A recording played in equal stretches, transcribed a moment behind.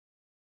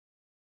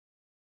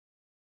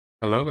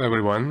Hello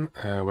everyone,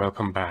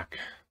 welcome back.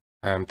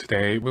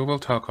 Today we will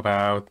talk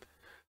about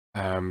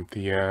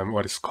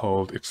what is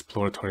called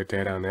exploratory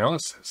data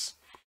analysis.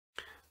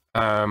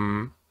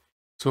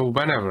 So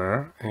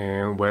whenever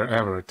and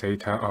wherever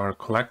data are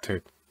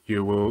collected,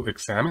 you will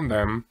examine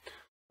them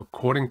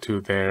according to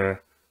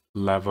their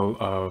level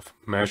of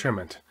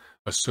measurement,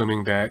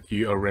 assuming that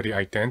you already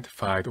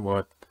identified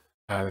what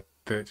the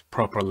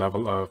proper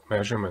level of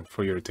measurement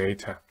for your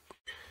data.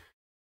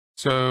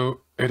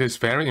 So it is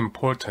very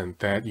important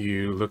that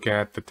you look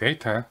at the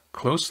data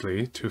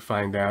closely to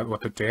find out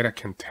what the data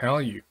can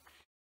tell you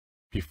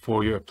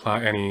before you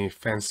apply any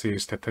fancy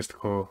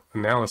statistical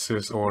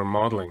analysis or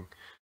modeling.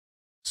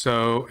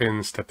 So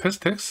in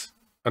statistics,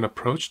 an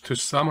approach to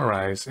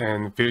summarize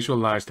and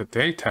visualize the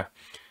data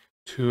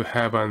to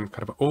have a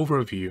kind of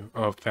overview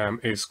of them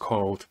is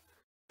called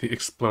the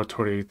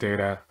exploratory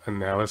data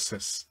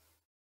analysis.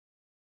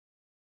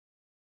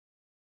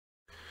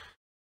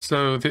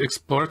 So the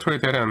exploratory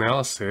data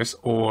analysis,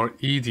 or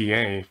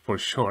EDA for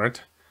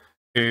short,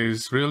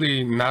 is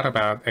really not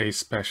about a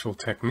special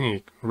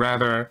technique.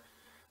 Rather,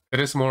 it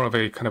is more of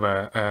a kind of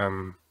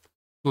a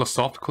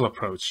philosophical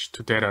approach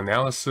to data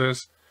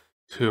analysis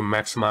to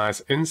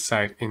maximize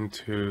insight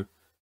into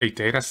a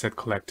data set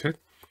collected,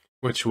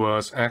 which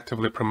was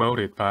actively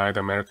promoted by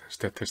the American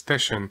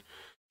statistician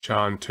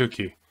John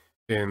Tukey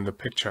in the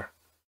picture.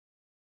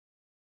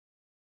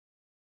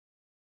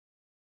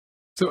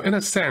 So in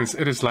a sense,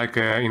 it is like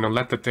a,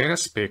 let the data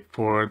speak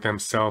for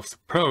themselves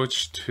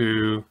approach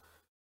to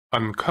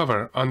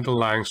uncover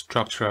underlying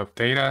structure of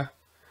data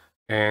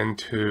and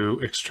to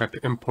extract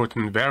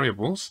important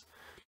variables,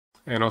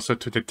 and also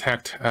to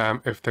detect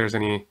if there's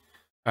any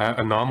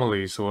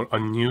anomalies or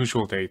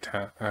unusual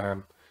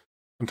data,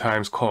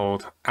 sometimes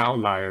called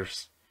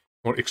outliers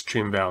or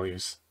extreme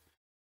values.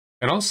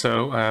 And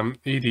also,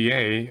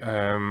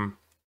 EDA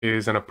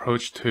is an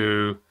approach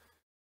to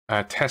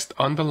test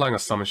underlying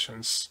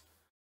assumptions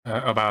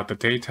about the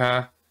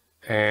data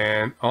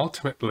and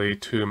ultimately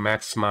to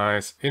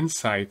maximize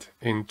insight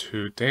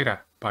into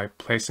data by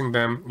placing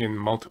them in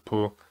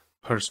multiple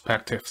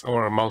perspectives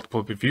or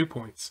multiple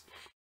viewpoints.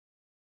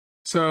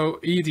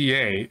 So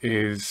EDA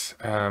is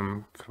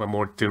kind of a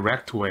more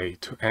direct way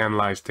to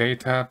analyze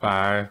data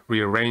by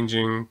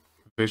rearranging,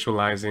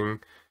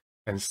 visualizing,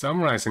 and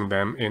summarizing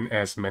them in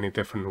as many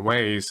different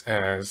ways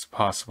as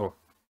possible.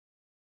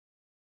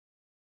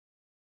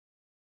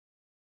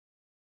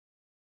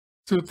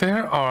 So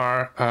there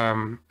are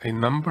a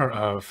number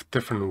of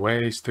different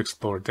ways to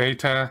explore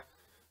data.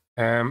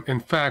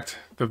 In fact,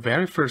 the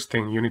very first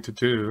thing you need to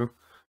do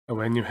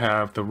when you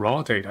have the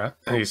raw data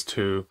is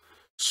to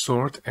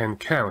sort and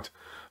count,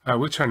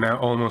 which are now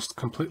almost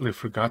completely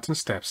forgotten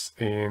steps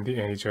in the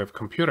age of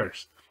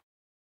computers.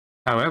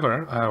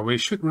 However, we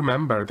should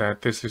remember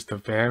that this is the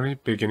very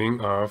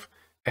beginning of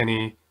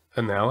any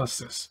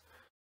analysis.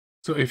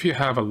 So if you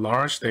have a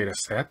large data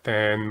set,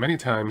 then many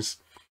times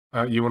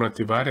you want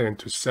to divide it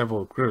into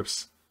several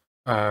groups.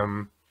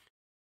 And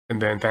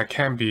then that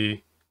can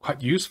be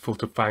quite useful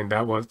to find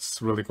out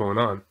what's really going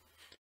on.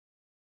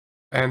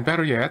 And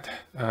better yet,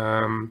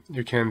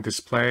 you can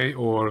display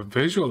or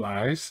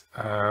visualize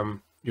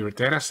your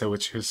data set,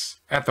 which is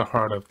at the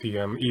heart of the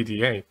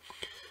EDA,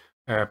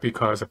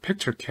 because a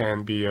picture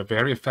can be a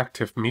very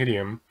effective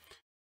medium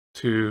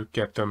to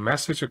get the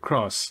message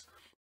across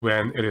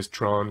when it is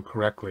drawn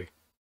correctly.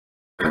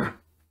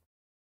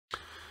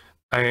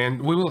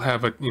 And we will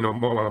have a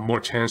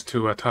more chance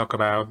to talk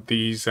about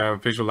these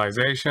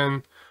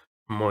visualization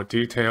in more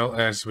detail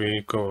as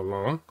we go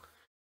along.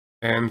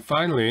 And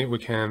finally, we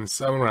can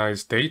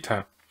summarize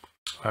data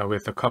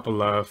with a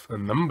couple of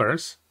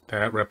numbers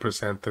that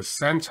represent the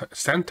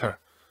center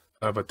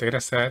of a data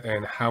set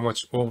and how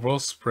much overall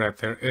spread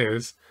there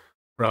is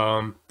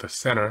from the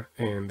center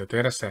in the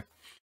data set,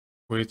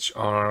 which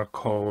are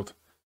called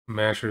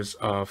measures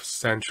of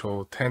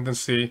central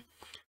tendency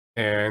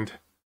and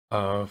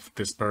of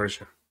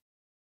dispersion.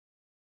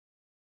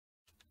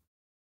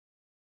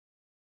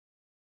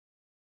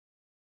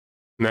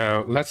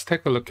 Now, let's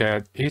take a look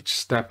at each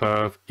step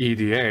of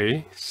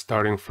EDA,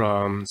 starting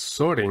from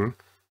sorting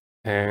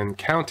and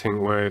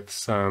counting with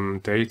some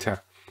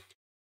data.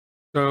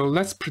 So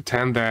let's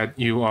pretend that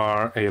you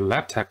are a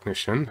lab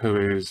technician who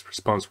is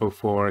responsible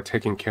for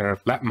taking care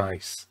of lab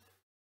mice.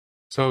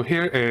 So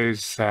here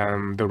is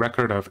the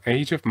record of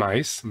age of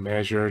mice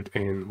measured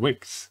in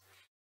weeks.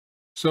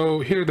 So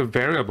here the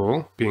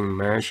variable being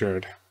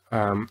measured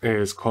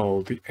is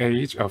called the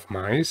age of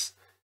mice,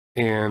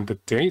 and the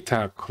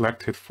data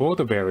collected for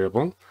the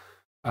variable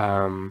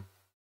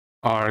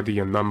are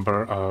the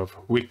number of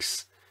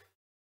weeks.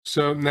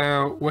 So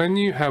now when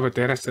you have a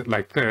data set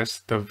like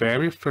this, the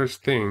very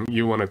first thing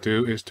you want to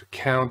do is to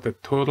count the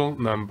total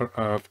number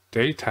of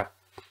data.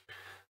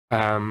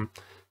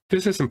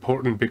 This is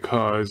important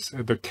because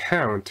the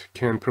count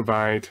can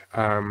provide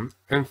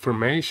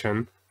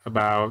information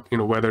about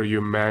whether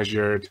you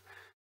measured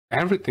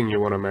everything you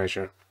want to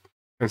measure.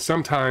 And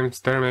sometimes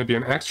there may be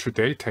an extra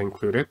data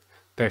included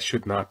that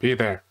should not be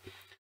there.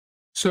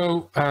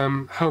 So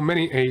how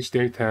many age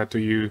data do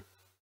you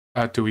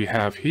do we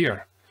have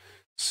here?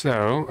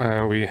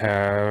 So we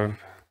have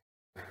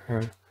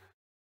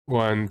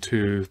 1,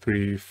 2,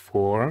 3,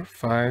 4,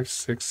 5,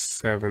 6,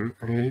 7,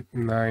 8,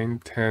 9,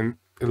 10,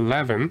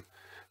 11.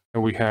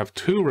 And we have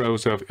 2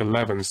 rows of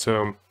 11.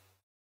 So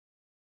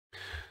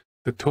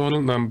the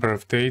total number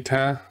of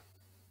data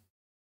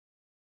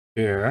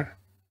here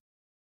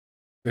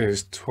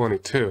is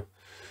 22.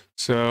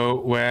 So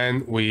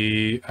when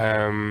we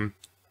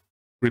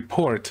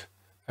report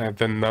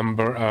the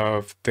number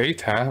of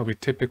data, we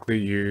typically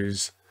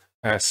use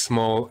a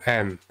small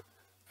n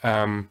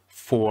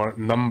for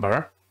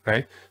number,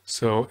 right?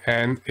 So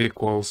n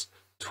equals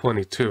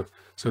 22.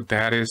 So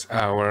that is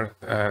our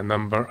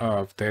number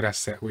of data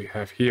set we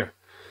have here.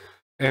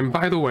 And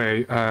by the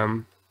way,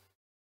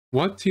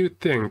 what do you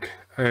think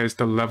is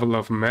the level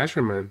of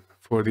measurement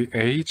for the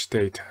age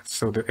data?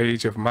 So the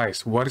age of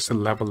mice, what is the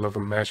level of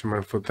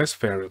measurement for this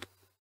variable?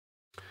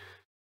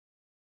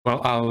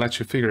 Well, I'll let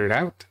you figure it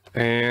out.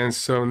 And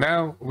so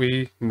now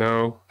we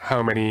know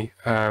how many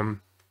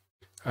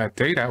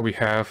data we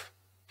have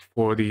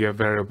for the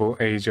variable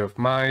age of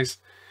mice.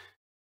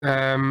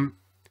 Now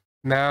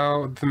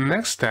the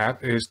next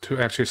step is to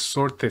actually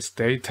sort this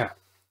data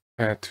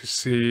to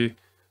see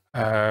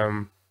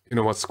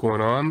what's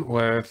going on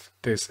with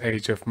this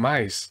age of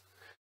mice.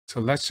 So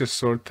let's just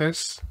sort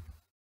this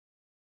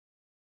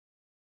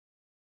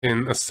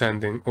in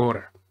ascending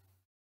order.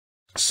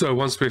 So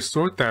once we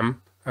sort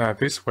them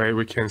this way,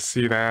 we can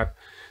see that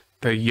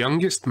the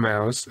youngest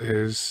mouse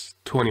is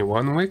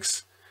 21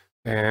 weeks,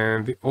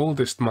 and the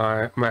oldest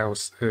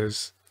mouse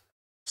is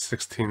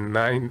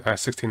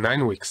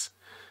 69 weeks.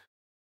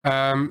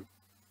 When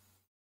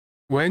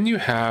you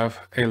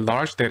have a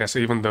large data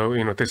set, even though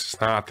this is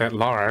not that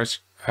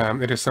large,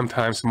 it is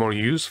sometimes more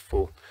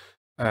useful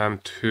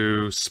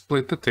to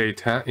split the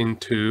data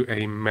into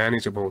a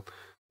manageable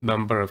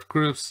number of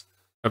groups,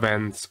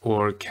 events,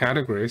 or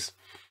categories,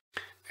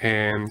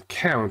 and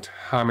count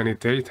how many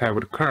data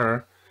would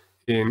occur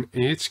in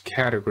each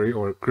category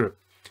or group.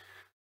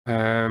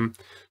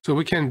 So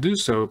we can do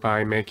so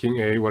by making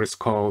what is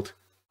called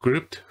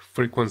grouped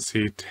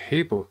frequency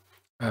table,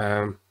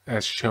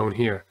 as shown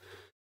here.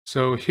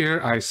 So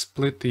here I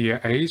split the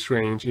age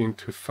range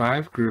into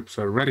 5 groups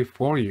already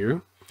for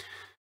you.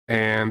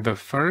 And the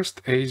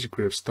first age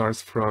group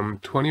starts from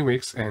 20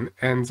 weeks and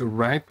ends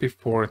right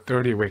before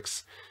 30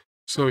 weeks.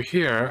 So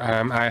here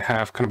I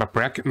have kind of a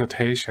bracket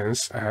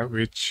notations,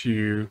 which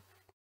you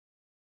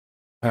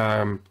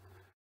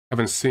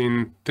haven't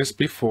seen this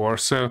before.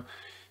 So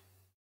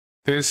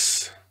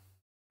this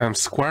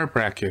square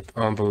bracket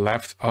on the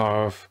left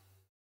of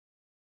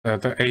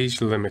the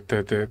age limit,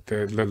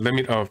 the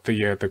limit of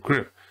the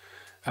group,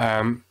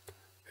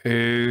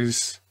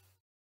 is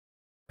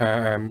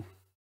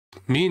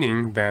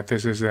meaning that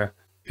this is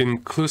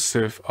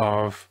inclusive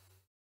of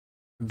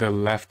the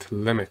left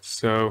limit.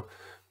 So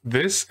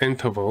this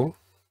interval,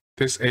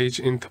 this age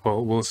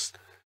interval, will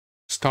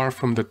start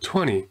from the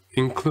 20,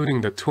 including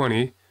the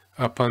 20,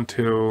 up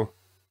until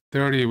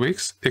 30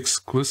 weeks,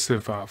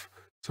 exclusive of.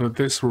 So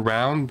this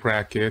round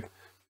bracket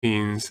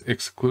means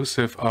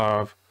exclusive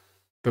of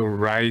the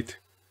right,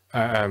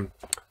 the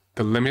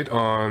limit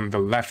on the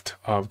left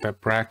of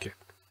that bracket.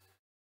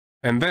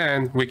 And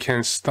then we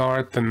can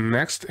start the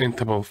next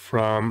interval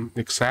from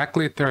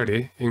exactly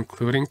 30,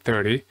 including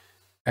 30,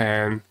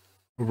 and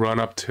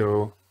run up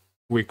to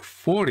week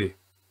 40,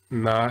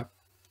 not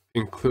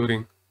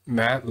including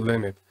that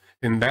limit.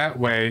 In that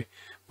way,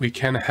 we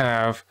can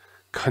have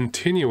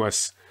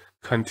continuous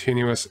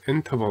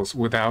intervals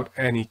without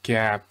any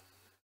gap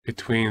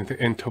between the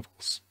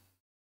intervals.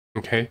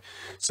 Okay,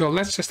 so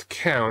let's just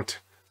count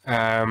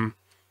how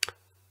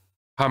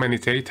many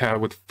data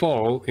would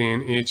fall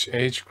in each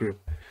age group.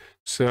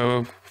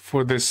 So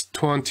for this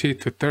 20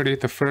 to 30,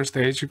 the first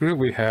age group,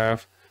 we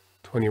have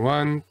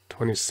 21,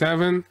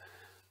 27,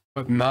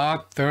 but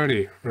not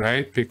 30,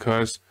 right?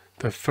 Because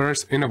the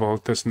first interval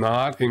does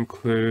not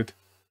include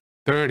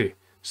 30.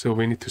 So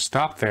we need to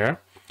stop there.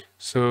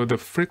 So the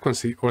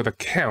frequency or the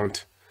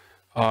count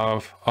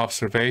of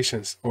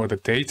observations or the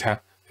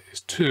data is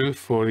 2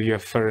 for the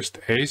first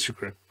age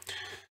group.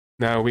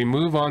 Now we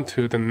move on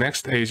to the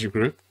next age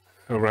group,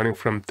 running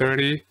from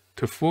 30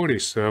 to 40.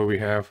 So we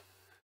have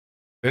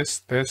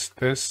this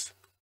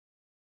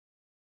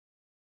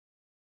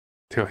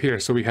till here.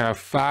 So we have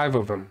 5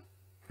 of them,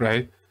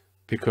 right?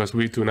 Because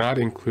we do not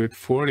include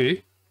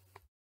 40.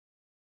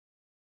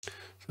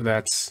 So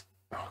that's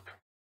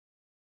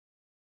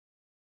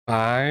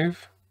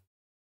 5.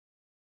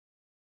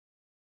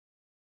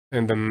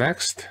 And the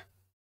next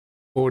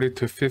 40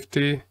 to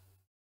 50,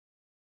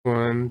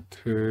 1,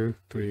 2,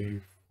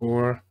 3,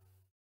 4,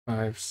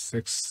 5,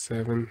 6,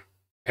 7,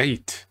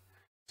 8.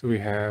 So we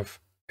have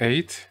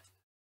 8.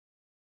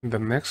 The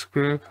next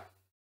group,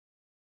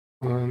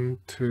 1,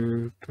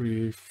 2,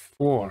 3,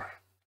 4.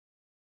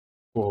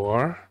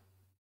 4.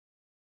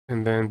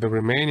 And then the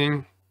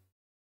remaining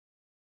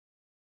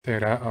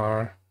data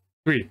are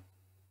 3.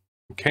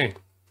 Okay.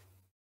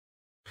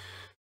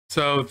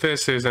 So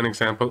this is an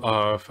example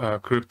of a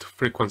grouped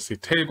frequency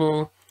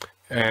table.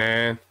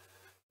 And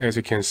As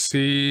you can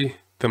see,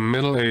 the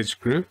middle age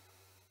group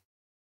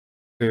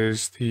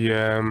is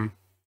the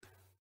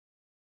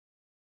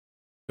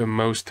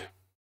most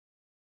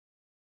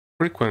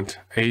frequent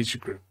age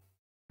group,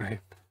 right?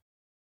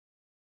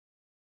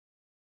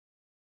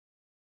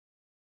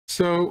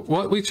 So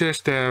what we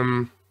just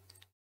kind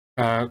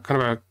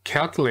of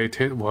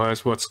calculated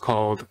was what's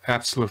called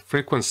absolute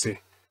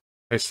frequency.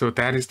 Right? So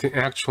that is the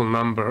actual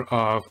number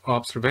of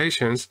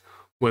observations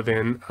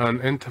within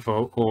an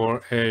interval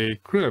or a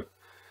group.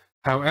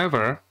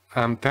 However,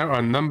 there are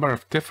a number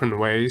of different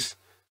ways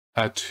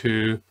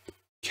to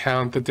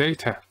count the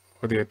data,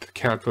 or to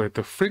calculate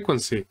the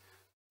frequency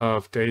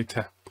of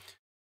data.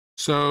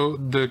 So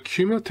the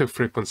cumulative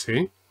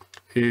frequency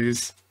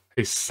is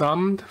a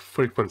summed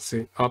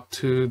frequency up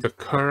to the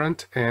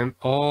current and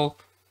all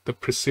the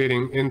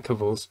preceding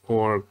intervals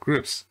or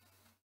groups.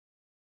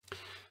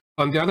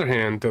 On the other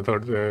hand,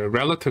 the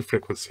relative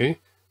frequency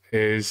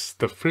is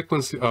the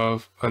frequency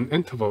of an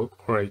interval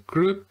or a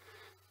group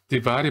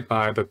divided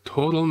by the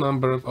total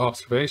number of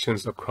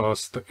observations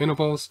across the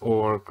intervals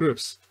or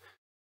groups.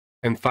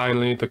 And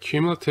finally, the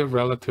cumulative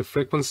relative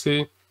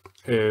frequency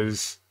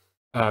is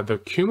the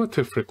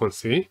cumulative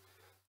frequency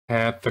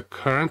at the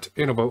current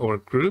interval or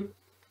group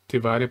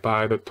divided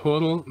by the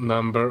total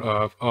number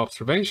of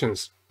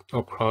observations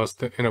across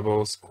the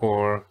intervals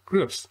or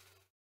groups.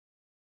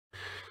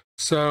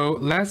 So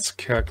let's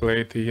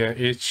calculate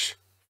each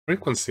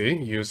frequency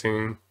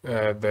using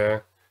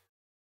the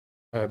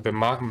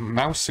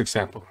mouse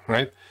example,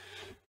 right?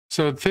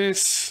 So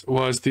this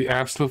was the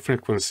absolute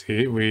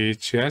frequency we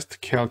just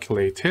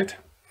calculated,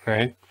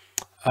 right?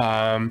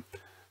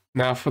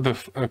 Now for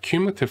the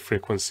cumulative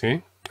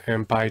frequency,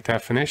 and by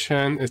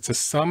definition, it's a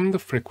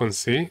summed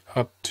frequency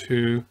up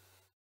to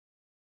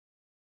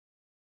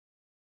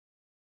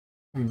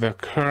the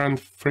current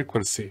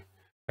frequency,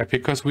 right?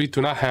 Because we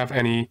do not have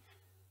any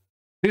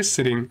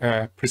preceding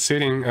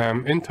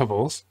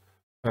intervals,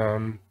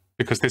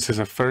 because this is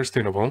a first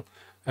interval.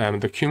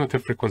 The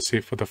cumulative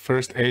frequency for the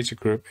first age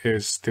group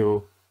is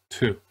still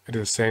 2. It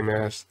is the same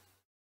as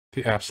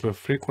the absolute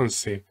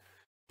frequency.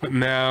 But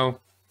now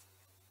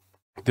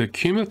the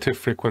cumulative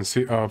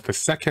frequency of the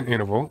second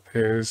interval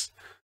is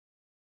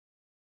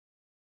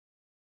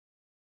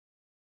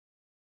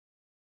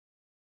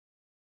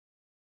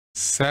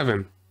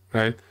seven,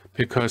 right?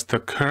 Because the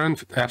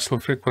current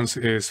absolute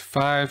frequency is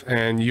 5,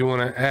 and you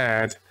want to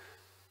add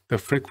the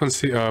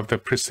frequency of the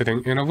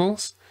preceding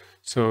intervals.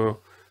 So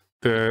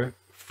the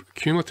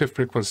cumulative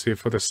frequency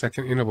for the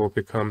second interval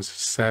becomes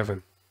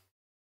 7.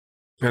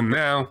 And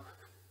now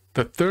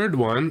the third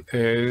one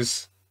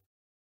is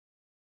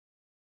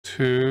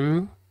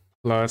 2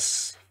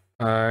 plus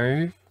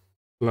 5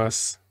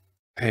 plus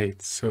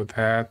 8. So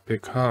that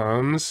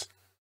becomes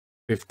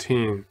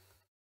 15.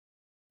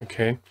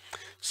 Okay,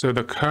 so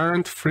the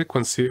current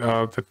frequency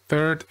of the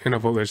third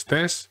interval is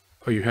this,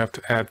 or you have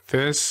to add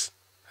this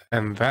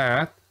and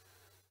that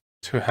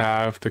to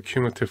have the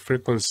cumulative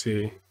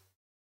frequency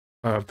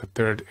of the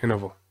third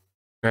interval.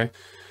 Okay,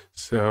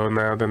 so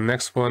now the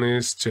next one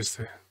is just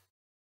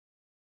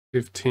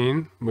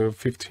 15. Move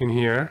 15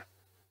 here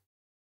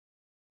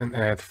and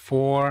add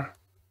 4.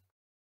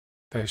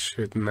 That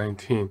should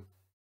 19.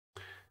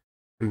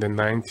 And then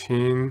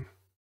 19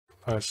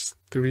 plus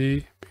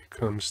 3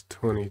 becomes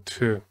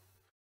 22.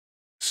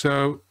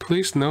 So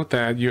please note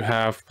that you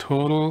have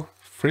total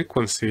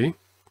frequency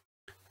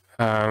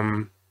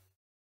of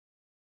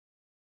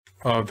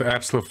the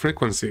absolute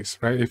frequencies,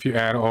 right? If you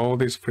add all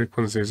these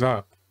frequencies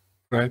up,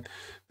 right,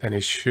 then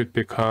it should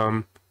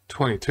become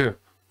 22,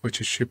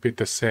 which should be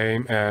the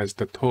same as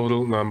the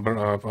total number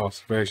of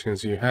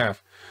observations you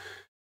have.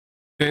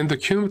 In the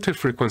cumulative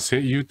frequency,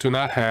 you do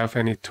not have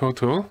any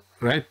total,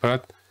 right?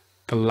 But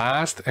the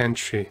last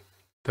entry,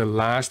 the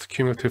last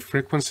cumulative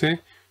frequency,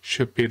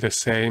 should be the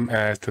same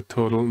as the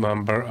total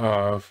number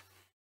of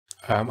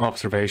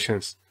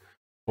observations,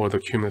 or the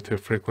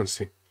cumulative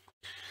frequency.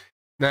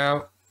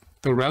 Now,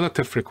 the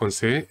relative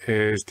frequency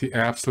is the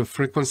absolute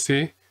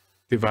frequency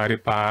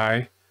divided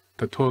by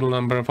the total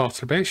number of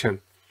observations.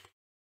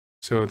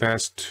 So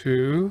that's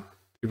 2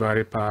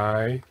 divided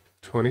by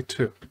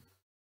 22,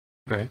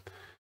 right?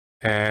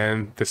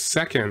 And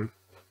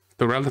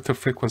the relative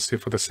frequency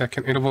for the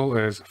second interval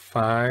is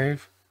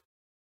 5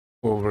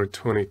 over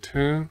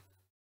 22,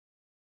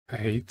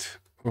 8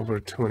 over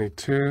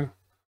 22,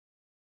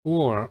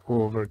 4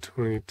 over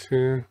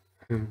 22,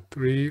 and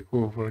 3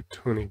 over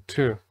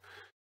 22.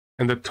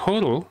 And the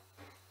total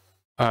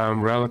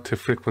relative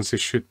frequency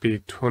should be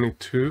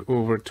 22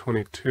 over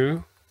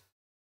 22,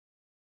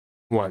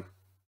 1,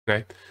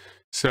 right?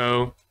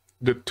 So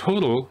the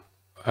total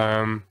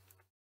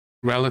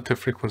relative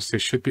frequency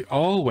should be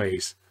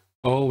always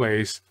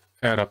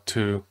add up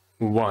to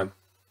 1,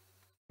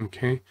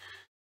 okay?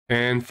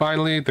 And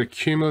finally, the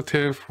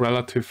cumulative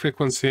relative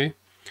frequency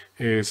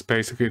is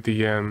basically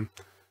the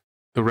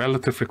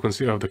relative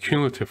frequency of the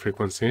cumulative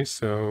frequency.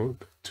 So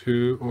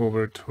 2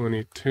 over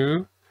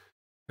 22.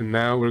 And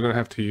now we're going to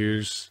have to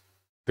use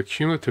the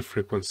cumulative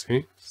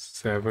frequency,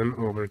 7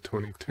 over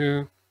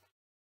 22.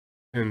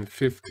 and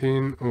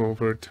 15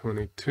 over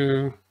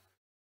 22,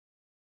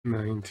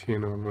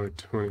 19 over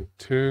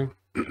 22,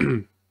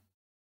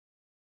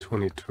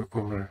 22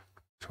 over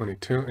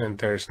 22, and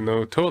there's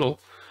no total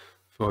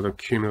for the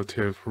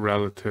cumulative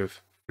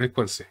relative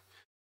frequency.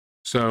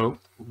 So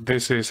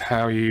this is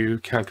how you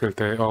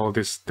calculate all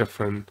these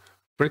different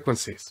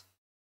frequencies.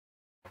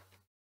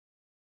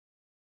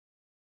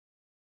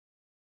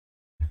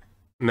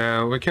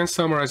 Now we can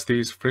summarize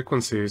these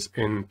frequencies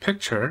in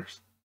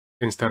pictures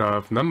instead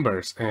of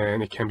numbers,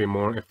 and it can be a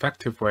more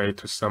effective way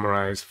to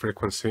summarize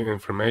frequency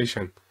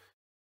information.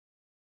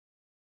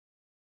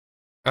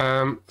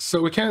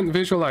 So we can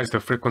visualize the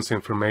frequency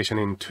information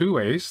in two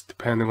ways,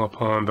 depending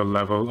upon the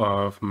level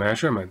of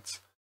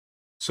measurements.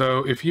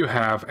 So if you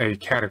have a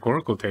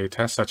categorical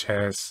data, such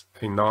as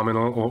a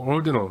nominal or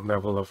ordinal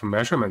level of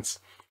measurements,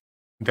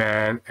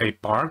 then a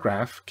bar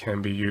graph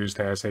can be used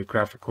as a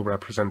graphical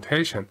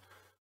representation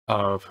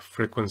of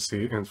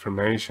frequency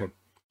information.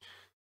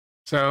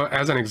 So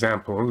as an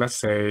example, let's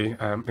say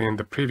in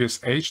the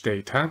previous age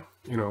data,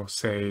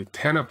 say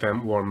 10 of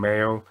them were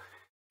male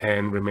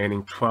and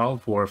remaining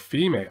 12 were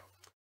female.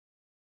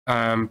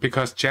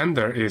 Because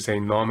gender is a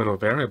nominal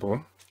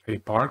variable, a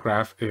bar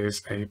graph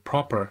is a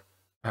proper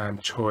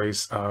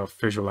choice of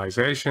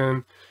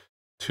visualization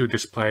to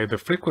display the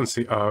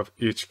frequency of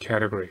each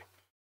category.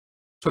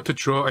 So to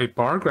draw a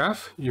bar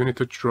graph, you need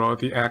to draw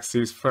the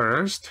axis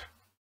first.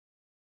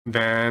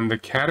 Then the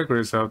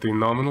categories of the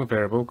nominal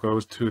variable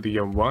goes to the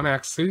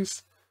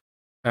one-axis,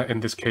 in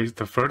this case,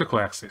 the vertical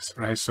axis,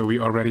 right? So we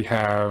already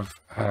have,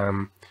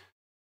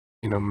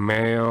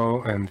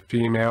 male and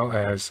female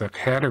as a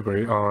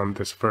category on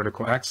this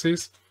vertical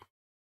axis.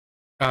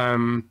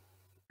 And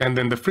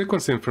then the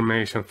frequency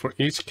information for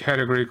each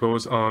category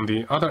goes on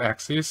the other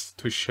axis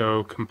to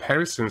show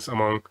comparisons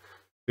among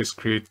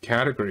discrete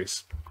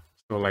categories.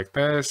 So like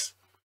this.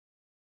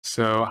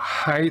 So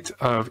height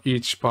of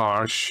each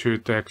bar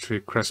should actually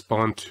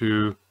correspond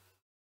to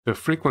the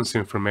frequency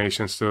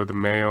information. So the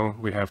male,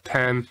 we have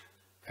 10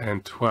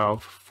 and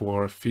 12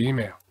 for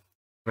female,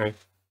 right?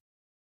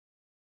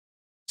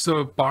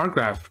 So bar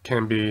graph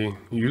can be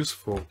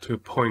useful to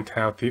point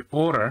out the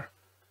order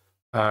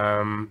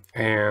and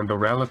the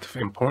relative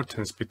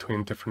importance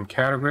between different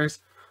categories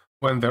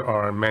when there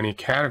are many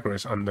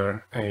categories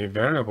under a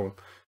variable.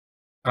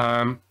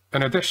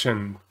 In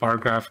addition, bar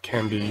graph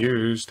can be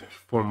used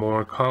for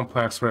more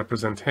complex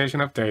representation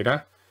of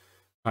data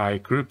by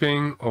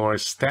grouping or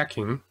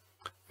stacking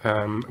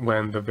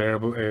when the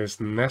variable is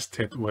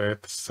nested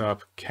with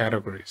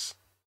subcategories.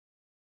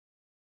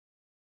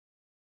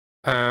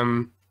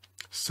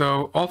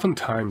 So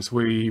oftentimes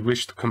we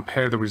wish to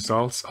compare the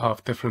results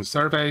of different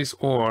surveys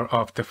or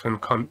of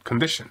different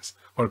conditions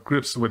or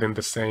groups within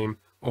the same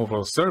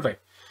overall survey.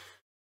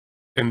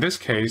 In this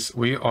case,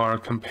 we are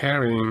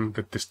comparing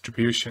the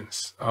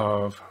distributions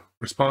of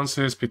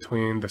responses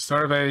between the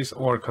surveys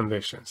or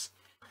conditions.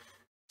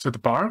 So the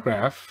bar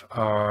graph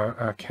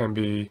can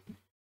be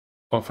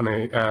often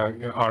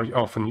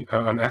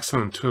an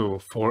excellent tool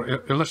for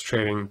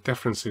illustrating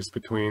differences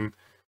between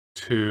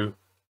two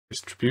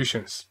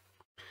distributions.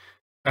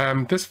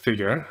 This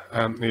figure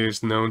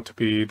is known to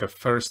be the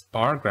first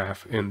bar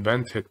graph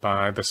invented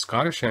by the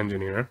Scottish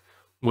engineer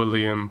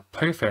William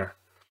Playfair,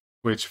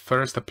 which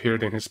first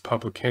appeared in his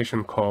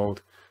publication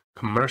called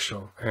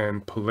Commercial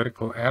and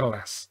Political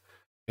Atlas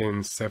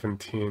in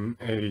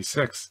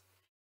 1786.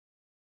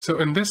 So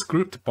in this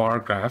grouped bar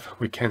graph,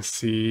 we can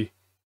see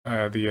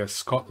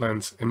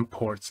Scotland's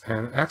imports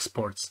and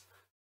exports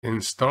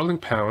in sterling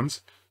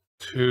pounds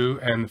to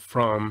and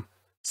from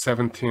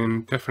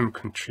 17 different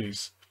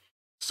countries,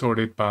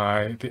 sorted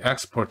by the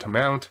export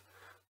amount,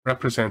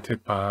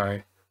 represented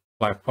by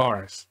black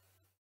bars.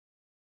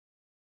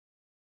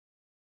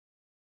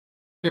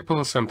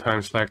 People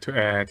sometimes like to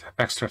add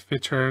extra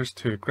features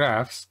to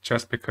graphs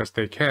just because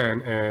they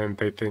can and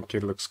they think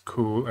it looks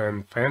cool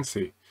and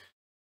fancy.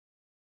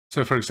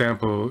 So for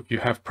example, you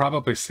have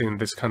probably seen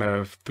this kind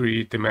of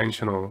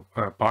three-dimensional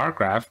bar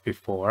graph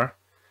before,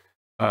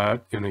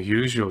 but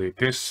usually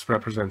this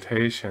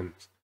representation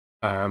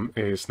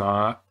is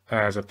not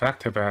as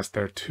effective as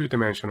their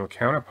two-dimensional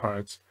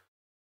counterparts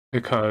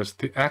because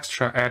the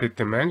extra added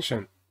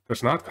dimension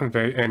does not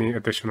convey any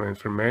additional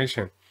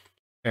information,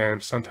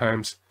 and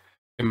sometimes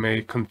it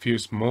may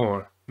confuse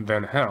more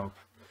than help.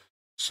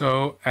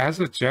 So as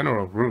a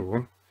general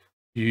rule,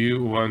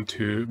 you want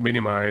to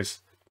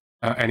minimize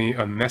any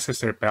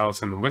unnecessary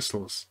bells and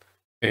whistles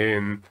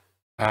in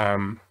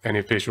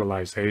any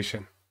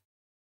visualization.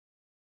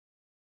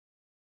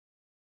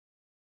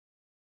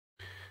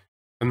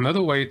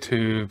 Another way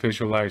to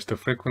visualize the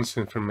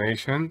frequency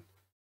information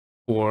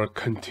for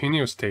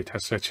continuous data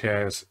such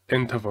as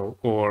interval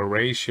or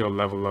ratio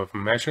level of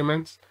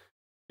measurements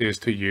is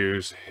to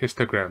use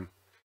histogram.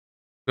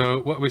 So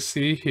what we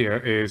see here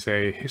is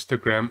a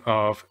histogram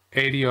of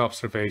 80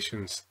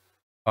 observations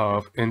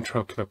of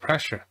intraocular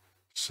pressure,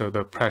 so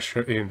the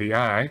pressure in the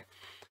eye.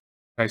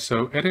 Right,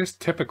 so it is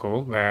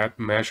typical that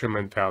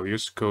measurement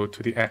values go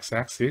to the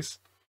x-axis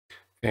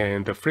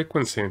and the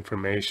frequency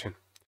information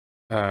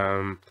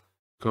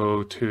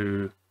go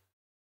to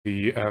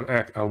the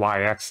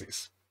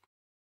y-axis.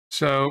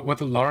 So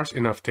with a large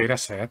enough data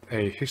set,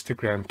 a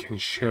histogram can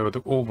show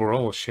the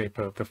overall shape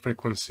of the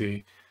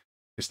frequency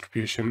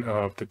distribution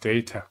of the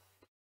data.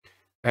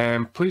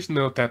 And please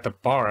note that the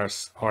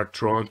bars are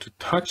drawn to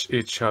touch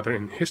each other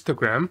in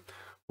histogram,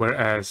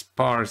 whereas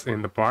bars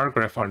in the bar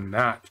graph are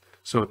not.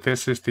 So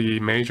this is the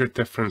major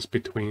difference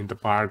between the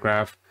bar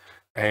graph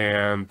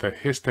and the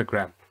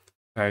histogram,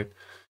 right?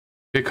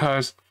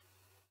 Because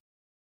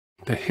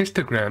the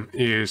histogram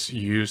is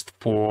used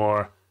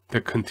for the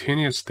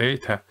continuous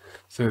data,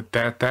 so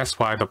that's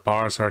why the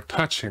bars are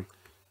touching,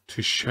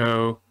 to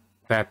show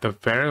that the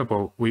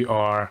variable we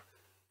are,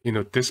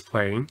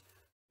 displaying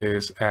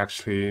is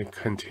actually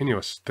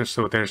continuous.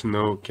 So there's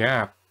no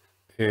gap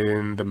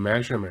in the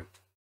measurement,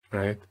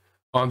 right?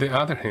 On the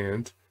other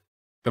hand,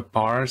 the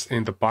bars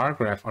in the bar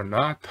graph are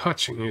not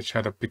touching each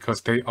other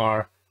because they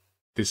are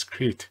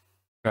discrete,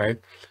 right?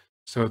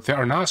 So they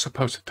are not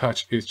supposed to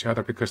touch each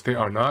other because they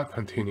are not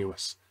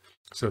continuous.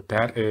 So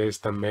that is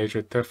the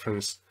major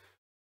difference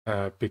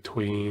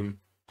between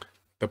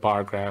the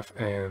bar graph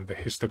and the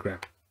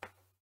histogram.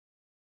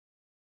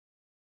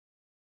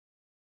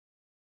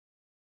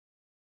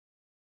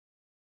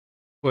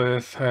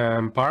 With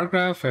bar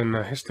graph and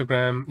a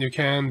histogram, you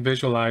can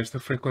visualize the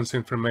frequency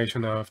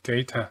information of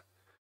data.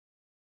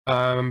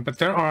 But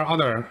there are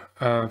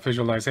other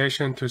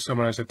visualization to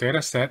summarize the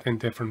data set in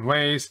different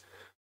ways.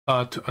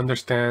 To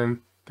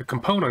understand the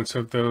components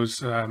of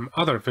those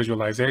other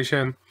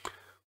visualization,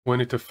 we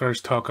need to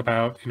first talk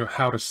about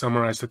how to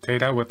summarize the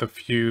data with a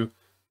few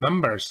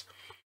numbers.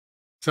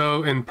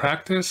 So in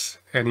practice,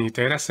 any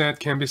data set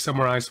can be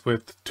summarized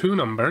with two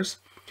numbers,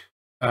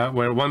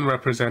 where one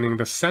representing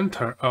the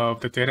center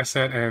of the data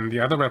set and the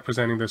other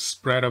representing the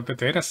spread of the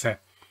data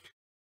set.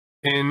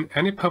 In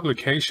any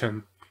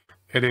publication,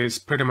 it is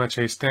pretty much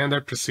a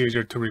standard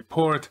procedure to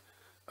report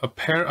a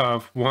pair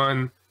of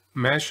one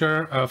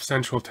measure of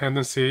central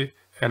tendency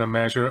and a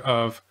measure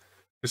of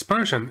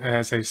dispersion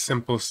as a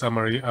simple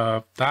summary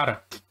of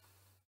data.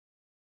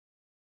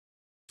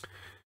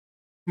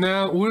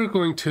 Now we're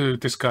going to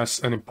discuss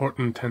an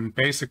important and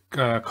basic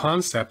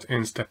concept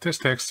in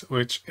statistics,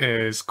 which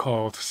is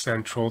called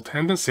central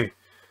tendency.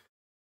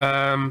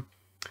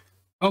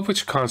 Of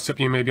which concept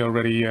you may be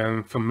already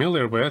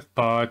familiar with,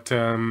 but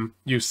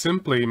you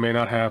simply may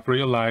not have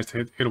realized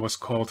it was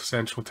called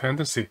central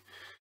tendency.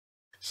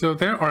 So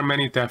there are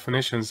many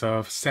definitions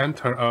of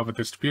center of a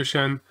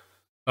distribution.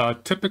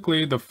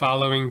 Typically, the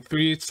following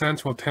three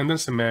central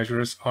tendency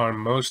measures are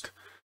most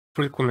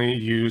frequently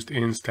used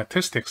in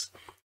statistics: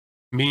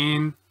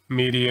 mean,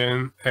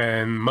 median,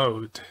 and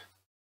mode.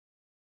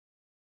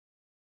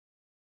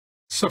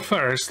 So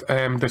first,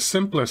 the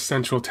simplest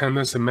central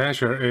tendency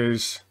measure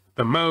is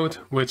the mode,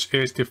 which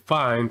is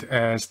defined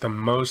as the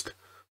most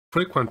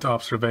frequent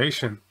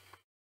observation.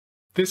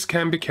 This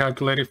can be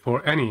calculated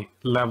for any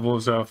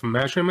levels of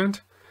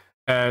measurement,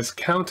 as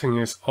counting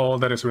is all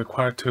that is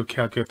required to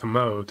calculate the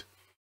mode.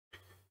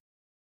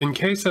 In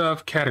case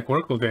of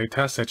categorical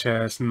data, such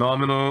as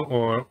nominal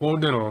or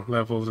ordinal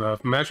levels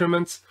of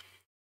measurements,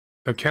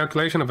 the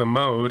calculation of the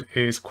mode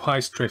is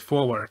quite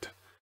straightforward.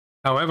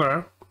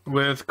 However,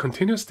 with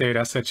continuous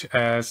data, such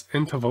as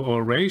interval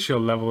or ratio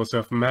levels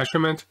of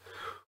measurement,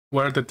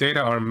 where the data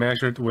are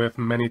measured with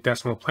many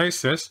decimal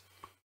places,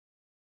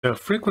 the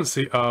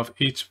frequency of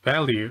each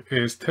value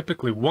is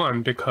typically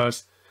 1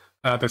 because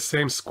the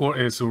same score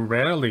is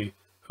rarely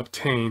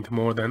obtained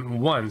more than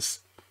once,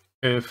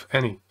 if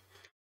any.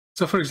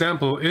 So for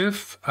example,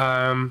 if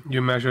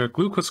you measure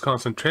glucose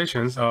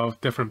concentrations of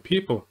different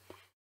people,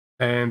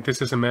 and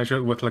this is a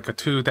measure with like a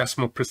 2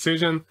 decimal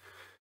precision,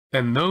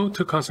 then no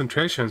two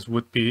concentrations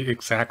would be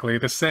exactly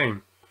the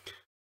same.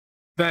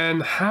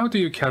 Then how do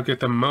you calculate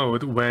the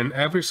mode when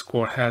every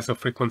score has a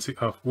frequency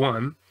of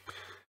 1?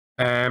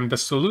 And the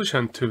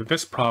solution to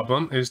this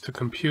problem is to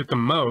compute the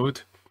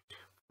mode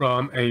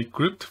from a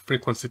grouped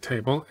frequency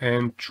table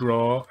and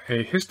draw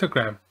a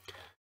histogram.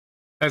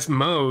 As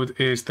mode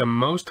is the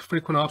most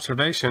frequent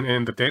observation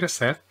in the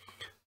dataset,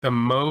 the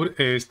mode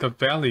is the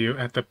value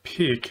at the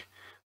peak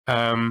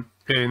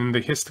in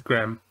the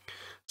histogram.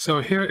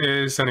 So here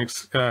is an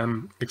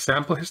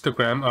example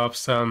histogram of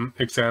some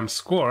exam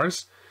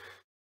scores.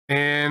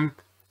 And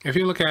if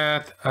you look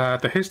at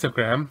the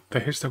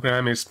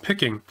histogram is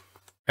picking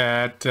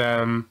at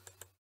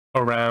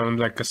around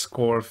like a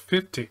score of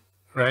 50,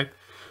 right?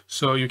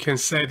 So you can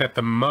say that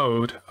the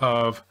mode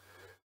of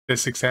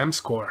this exam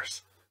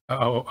scores,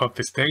 of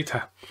this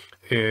data,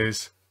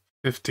 is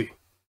 50.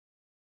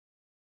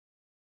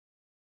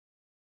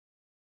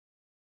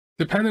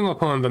 Depending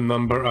upon the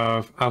number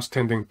of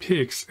outstanding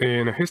peaks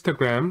in a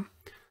histogram,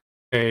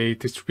 a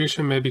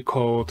distribution may be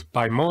called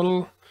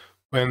bimodal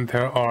when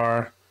there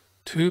are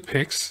 2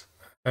 peaks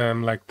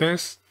like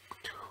this,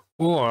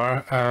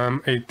 or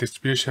a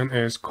distribution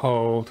is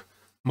called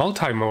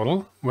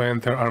multimodal when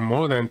there are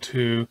more than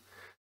 2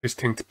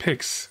 distinct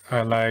peaks,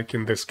 like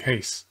in this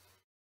case.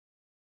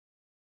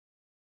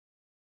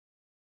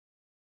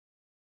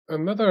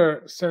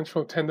 Another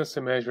central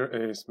tendency measure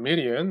is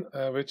median,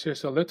 which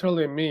is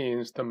literally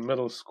means the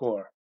middle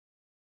score.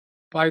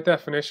 By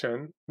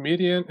definition,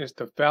 median is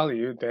the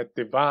value that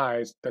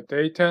divides the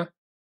data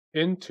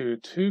into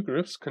two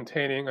groups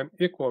containing an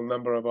equal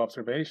number of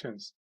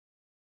observations.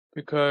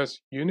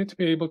 Because you need to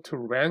be able to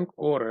rank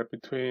order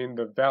between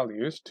the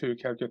values to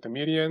calculate the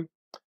median,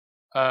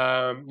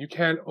 you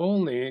can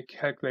only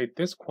calculate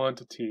this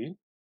quantity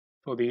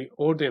for the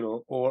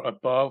ordinal or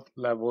above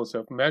levels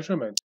of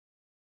measurement.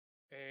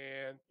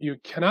 And you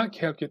cannot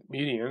calculate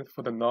median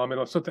for the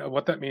nominal. So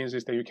what that means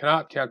is that you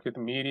cannot calculate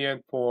the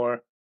median for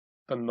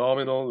the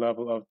nominal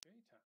level of data.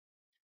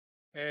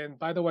 And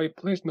by the way,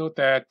 please note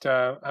that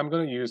I'm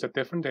going to use a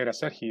different data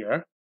set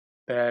here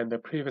than the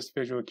previous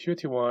visual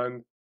acuity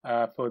one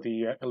for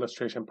the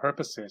illustration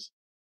purposes.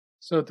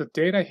 So the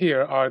data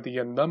here are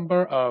the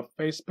number of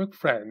Facebook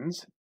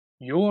friends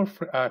your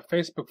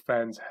Facebook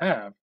friends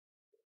have.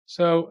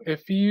 So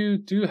if you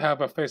do have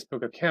a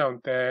Facebook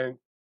account, then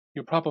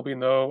you probably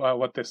know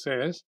what this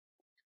is,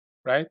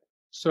 right?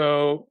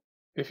 So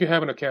if you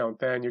have an account,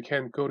 then you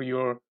can go to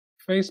your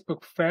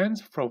Facebook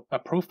friends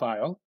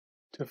profile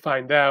to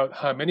find out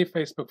how many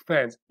Facebook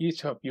friends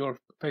each of your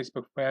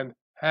Facebook friend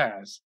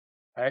has,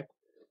 right?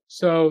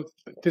 So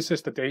this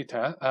is the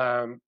data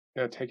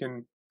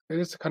taken.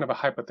 This is kind of a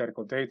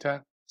hypothetical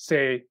data.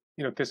 Say,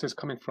 this is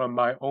coming from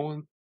my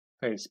own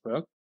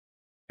Facebook,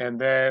 and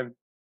then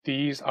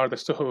these are the,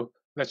 so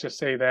let's just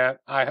say that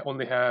I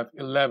only have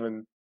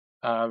 11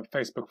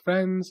 Facebook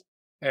friends,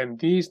 and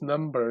these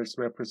numbers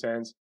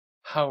represents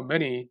how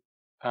many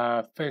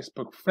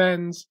Facebook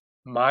friends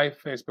my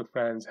Facebook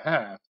friends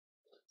have.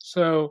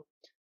 So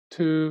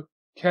to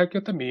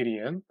calculate the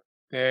median,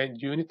 then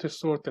you need to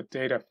sort the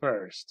data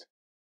first.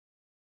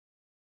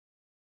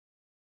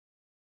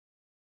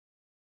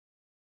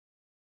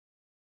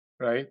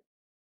 Right?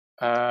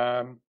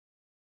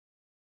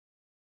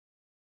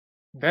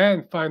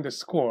 Then find the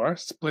score,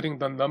 splitting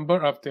the number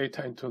of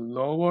data into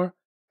lower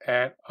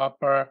and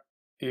upper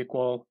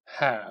equal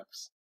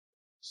halves.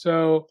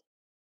 So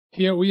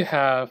here we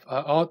have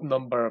an odd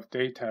number of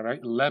data, right?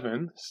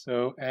 11.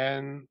 So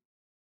n,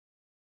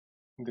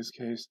 in this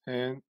case,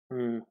 n,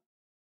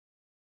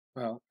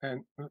 well,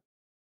 n,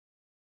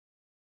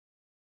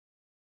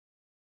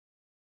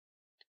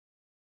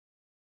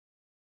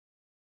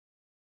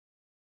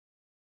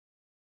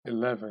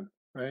 11,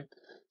 right?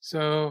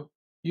 So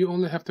you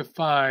only have to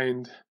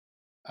find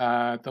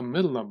the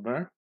middle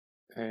number.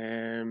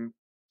 And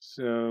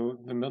so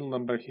the middle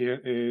number here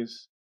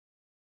is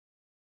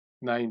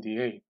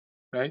 98,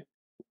 right?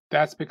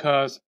 That's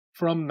because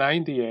from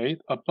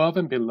 98, above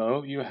and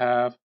below, you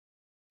have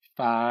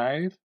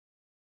 5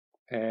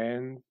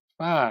 and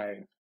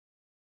 5,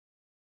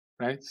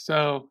 right?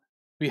 So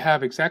we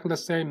have exactly the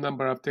same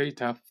number of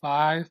data,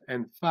 5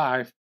 and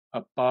 5,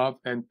 above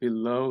and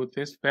below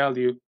this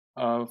value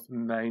of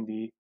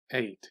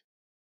 98,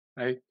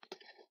 right?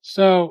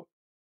 So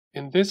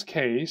in this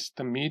case,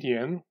 the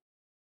median,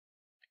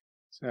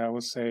 so I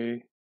will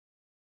say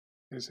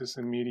this is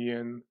a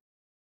median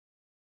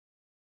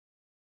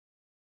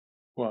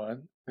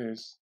 1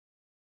 is,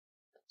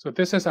 so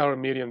this is our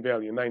median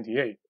value,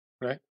 98,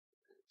 right?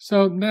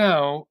 So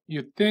now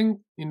you think,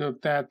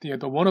 that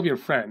the one of your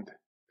friend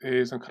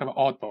is a kind of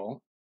oddball,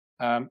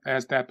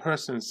 as that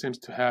person seems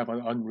to have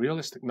an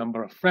unrealistic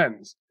number of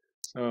friends.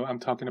 So I'm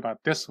talking about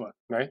this one,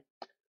 right?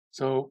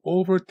 So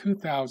over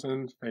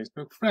 2,000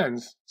 Facebook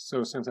friends.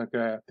 So it seems like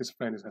this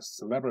friend is a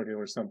celebrity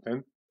or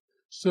something.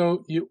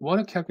 So you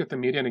want to calculate the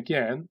median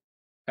again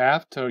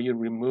after you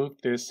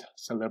remove this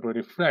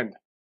celebrity friend.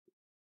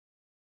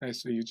 Right,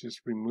 so you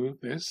just remove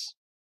this.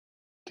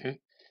 Okay.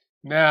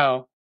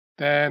 Now,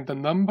 then the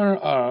number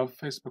of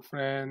Facebook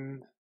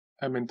friend,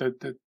 I mean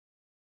the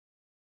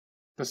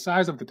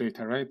size of the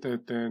data, right?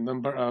 The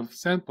number of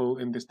sample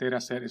in this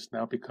data set is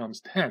now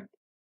becomes 10,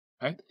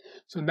 right?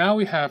 So now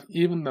we have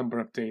even number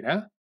of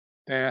data.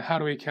 Then how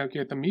do we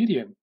calculate the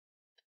median?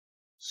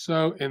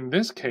 So in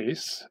this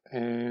case,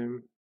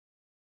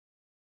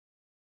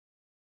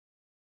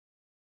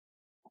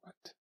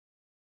 what?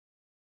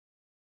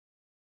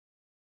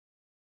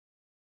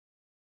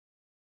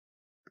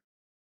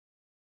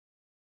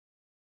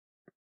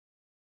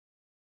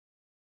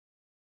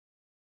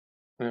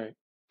 Right.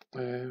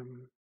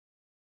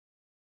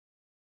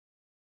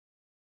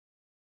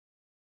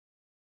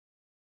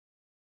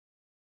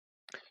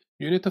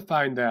 You need to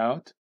find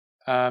out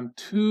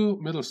two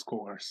middle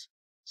scores,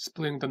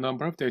 splitting the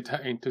number of data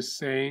into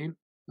same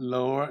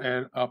lower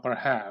and upper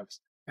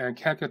halves, and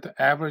calculate the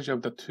average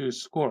of the two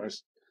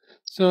scores.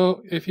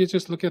 So if you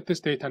just look at this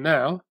data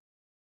now,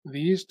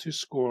 these two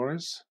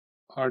scores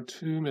are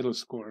two middle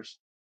scores,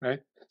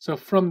 right? So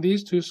from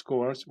these two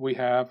scores, we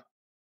have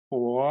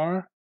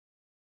 4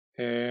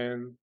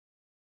 and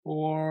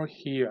 4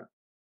 here,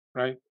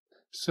 right?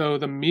 So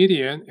the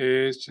median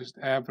is just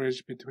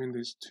average between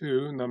these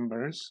two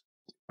numbers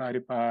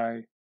divided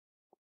by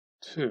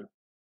 2.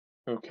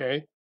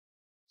 Okay,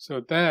 so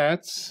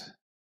that's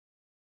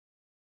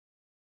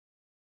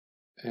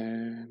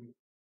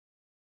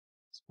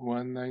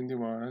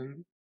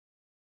 191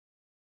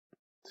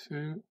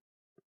 2.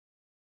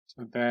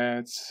 So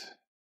that's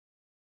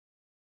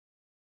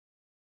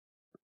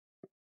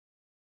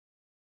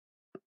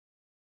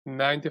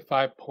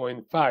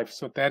 95.5.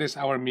 So that is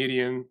our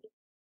median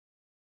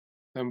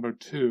number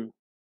 2.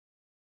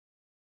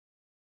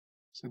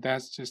 So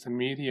that's just a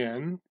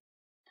median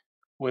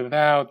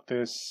without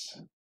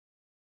this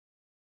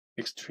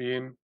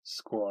extreme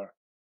score,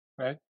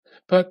 right?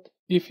 But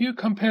if you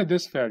compare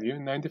this value,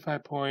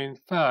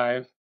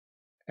 95.5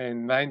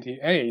 and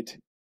 98,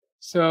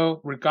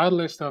 so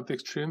regardless of the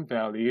extreme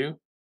value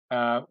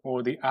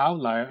or the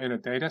outlier in a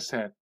data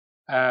set,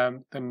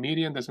 the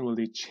median doesn't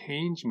really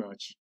change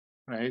much,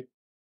 right?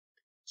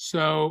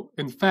 So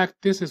in fact,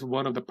 this is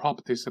one of the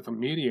properties of a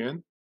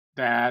median,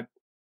 that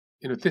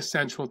this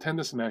central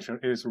tendency measure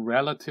is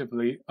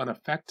relatively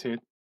unaffected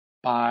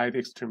by the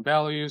extreme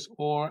values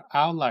or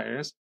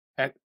outliers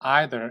at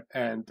either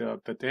end of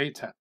the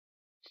data.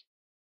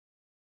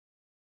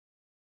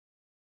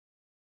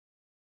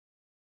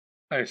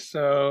 All right,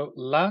 so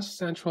last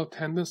central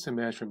tendency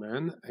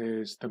measurement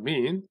is the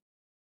mean,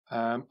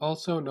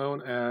 also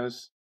known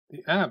as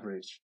the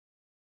average.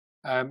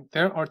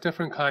 There are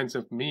different kinds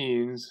of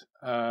means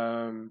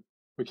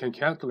we can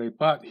calculate,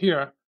 but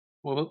here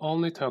we will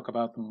only talk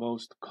about the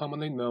most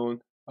commonly known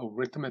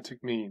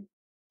arithmetic mean,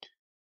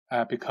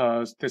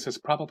 because this is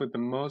probably the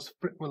most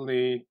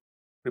frequently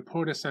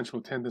reported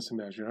central tendency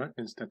measure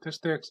in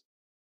statistics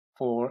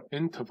for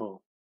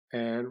interval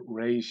and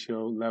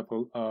ratio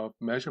level of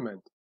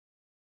measurement.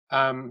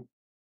 I'm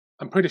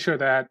pretty sure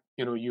that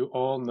you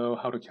all know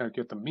how to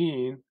calculate the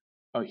mean,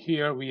 but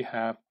here we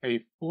have a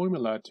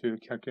formula to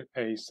calculate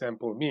a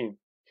sample mean.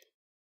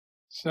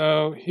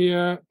 So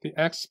here the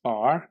x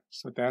bar,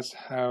 so that's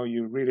how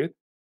you read it.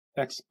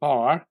 X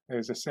bar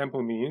is a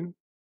sample mean.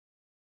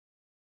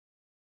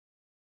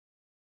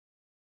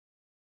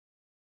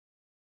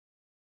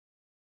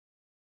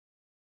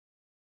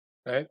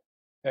 Right?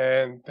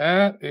 And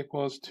that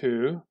equals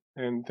to,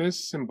 and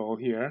this symbol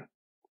here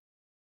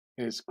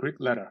is Greek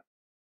letter.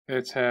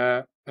 It's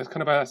kind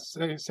of a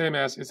same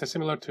as, it's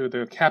similar to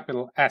the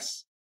capital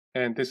S,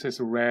 and this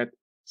is read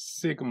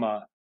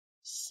sigma,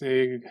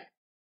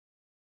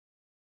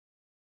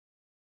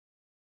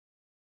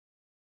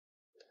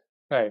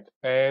 Right,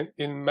 and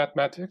in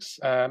mathematics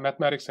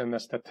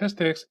and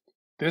statistics,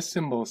 this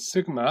symbol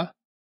sigma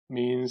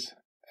means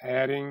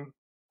adding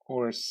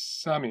or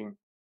summing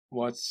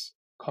what's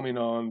coming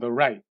on the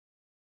right,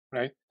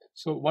 right?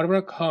 So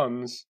whatever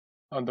comes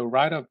on the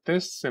right of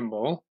this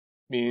symbol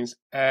means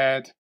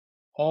add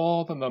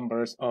all the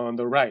numbers on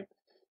the right.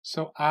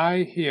 So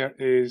I here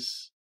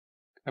is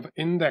an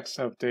index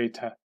of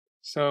data.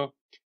 So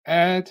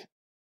add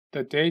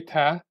the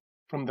data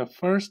from the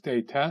first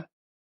data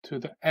to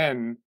the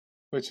n,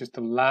 which is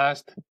the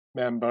last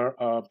member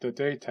of the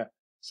data.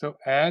 So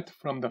add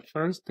from the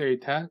first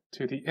data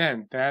to the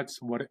n.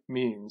 That's what it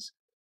means.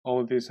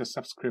 All these are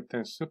subscript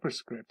and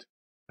superscript,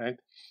 right?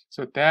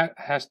 So that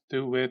has to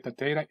do with the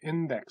data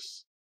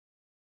index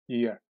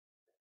here.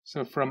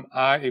 So from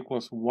I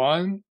equals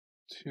 1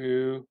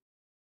 to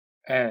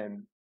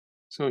n.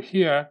 So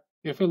here,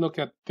 if you look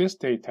at this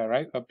data,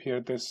 right, up here,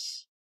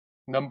 this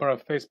number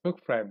of Facebook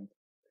friends.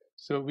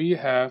 So we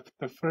have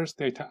the first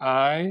data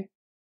I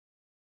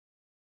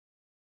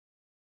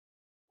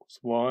was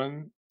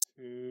 1,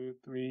 2,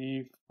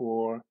 3,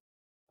 4,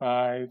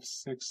 5,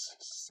 6,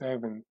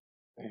 7,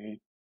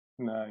 8,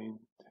 9,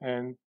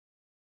 10,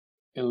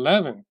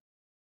 11.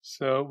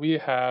 So we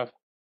have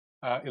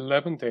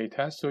 11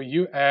 data. So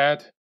you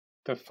add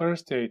the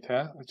first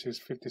data, which is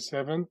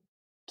 57,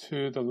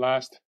 to the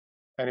last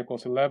n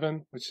equals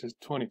 11, which is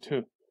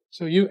 22.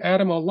 So you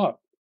add them all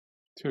up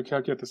to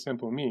calculate the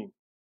simple mean.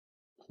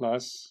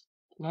 Plus,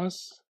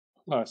 plus,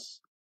 plus,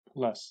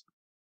 plus.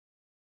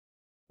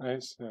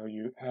 Right, so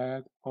you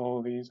add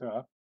all these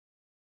up.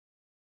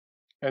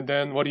 And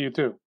then what do you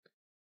do?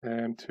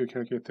 To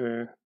calculate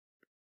the,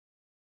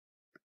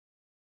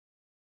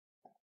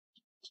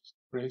 just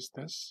erase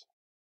this.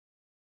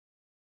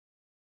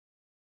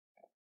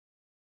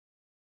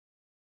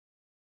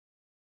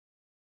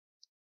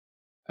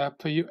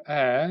 After you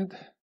add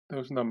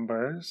those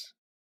numbers,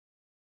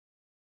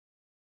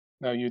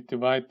 now you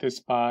divide this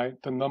by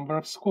the number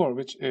of score,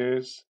 which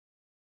is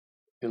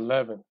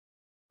 11,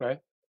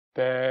 right?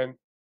 Then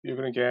you're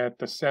going to get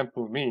the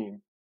sample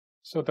mean.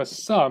 So the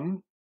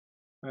sum,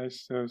 right,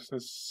 so the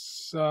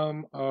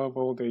sum of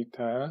all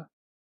data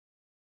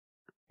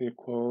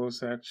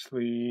equals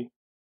actually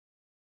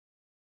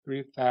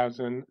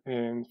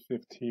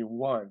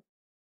 3051.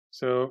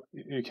 So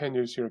you can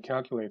use your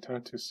calculator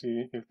to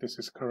see if this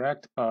is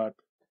correct, but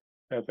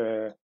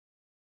the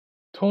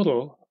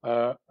total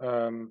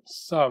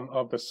sum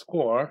of the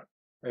score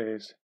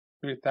is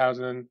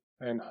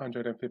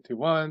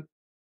 3,151,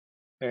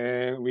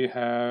 and we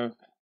have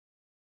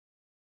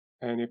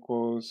n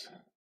equals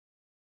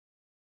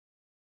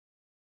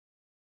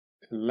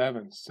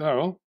 11.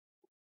 So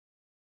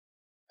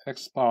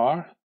x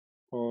bar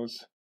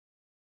equals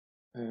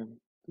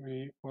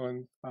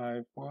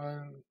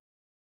 3151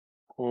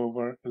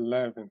 over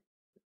 11,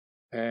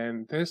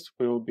 and this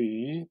will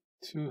be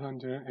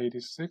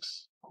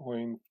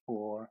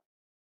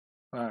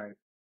 286.45.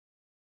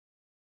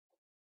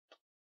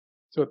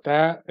 So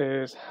that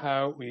is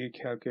how we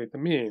calculate the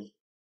mean.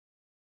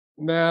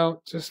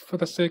 Now, just for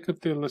the sake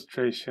of the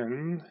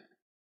illustration,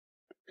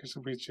 because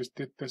we just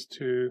did this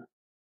to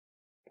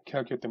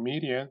calculate the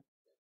median.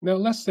 Now,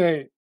 let's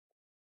say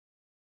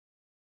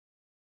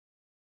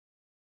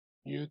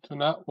you do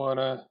not want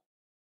to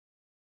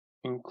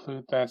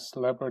include that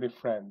celebrity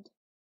friend,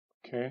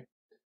 okay?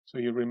 So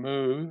you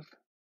remove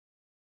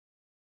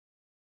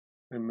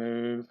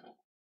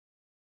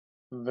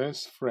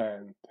this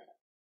friend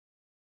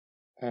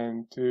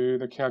and do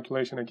the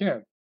calculation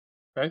again,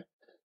 right?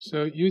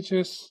 So you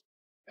just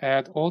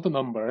add all the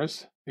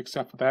numbers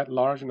except for that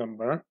large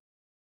number.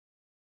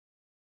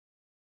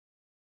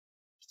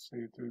 So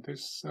you do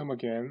this sum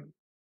again,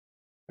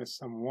 this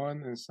sum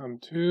 1 and sum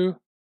 2.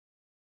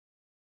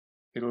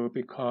 It will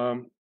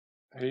become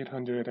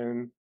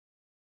 811.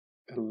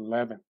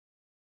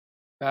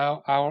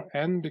 Now our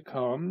n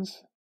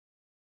becomes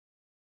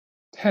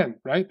 10,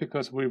 right?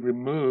 Because we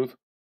remove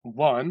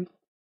 1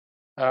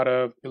 out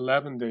of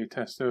 11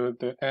 data. So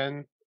the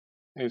n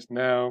is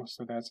now,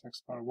 so that's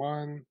x bar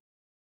 1,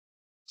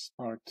 x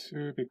bar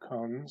 2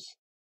 becomes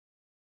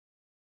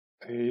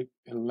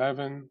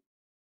 11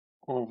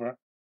 over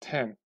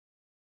 10,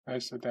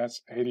 right? So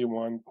that's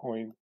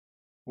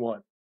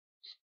 81.1,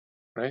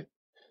 right?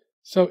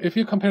 So if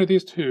you compare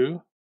these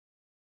two,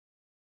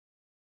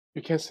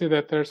 you can see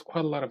that there's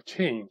quite a lot of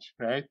change,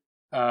 right?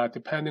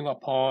 Depending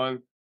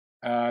upon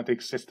the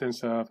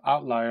existence of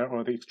outlier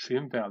or the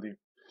extreme value.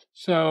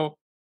 So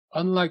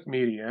unlike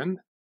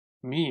median,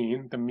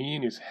 the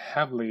mean is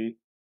heavily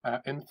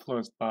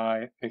influenced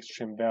by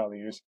extreme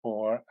values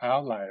or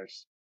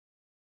outliers.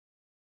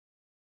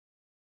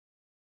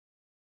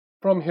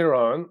 From here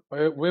on,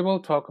 we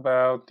will talk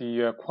about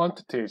the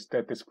quantities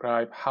that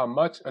describe how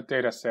much a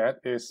data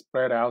set is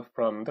spread out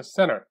from the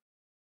center.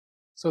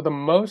 So the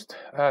most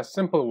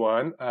simple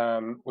one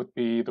would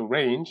be the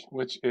range,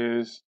 which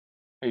is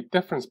a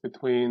difference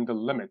between the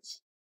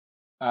limits.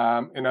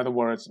 In other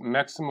words,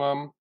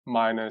 maximum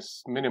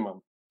minus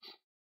minimum.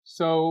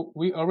 So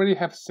we already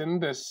have seen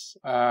this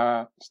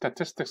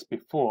statistics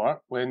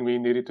before when we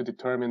needed to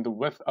determine the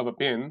width of a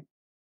bin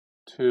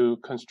to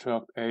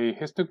construct a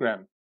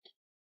histogram.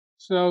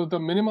 So the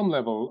minimum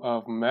level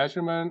of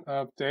measurement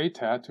of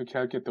data to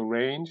calculate the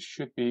range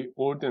should be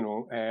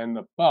ordinal and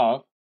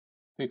above,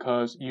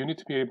 because you need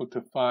to be able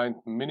to find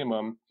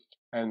minimum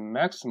and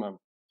maximum.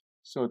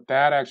 So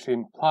that actually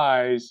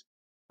implies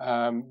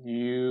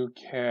you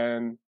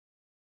can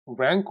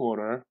rank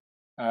order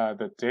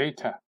the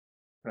data,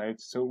 right?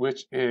 So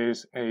which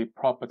is a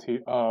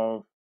property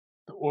of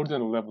the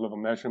ordinal level of a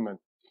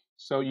measurement.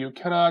 So you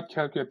cannot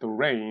calculate the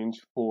range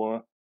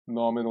for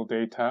nominal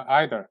data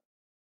either.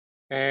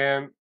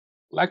 And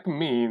like the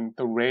mean,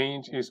 the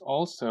range is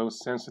also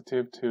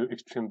sensitive to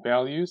extreme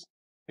values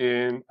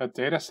in a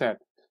data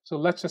set. So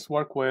let's just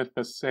work with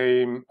the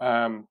same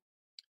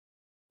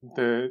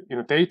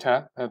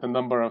data, the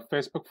number of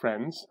Facebook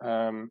friends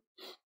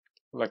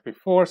like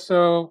before.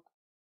 So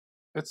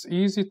it's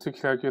easy to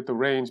calculate the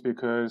range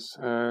because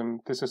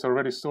this is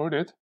already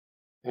sorted,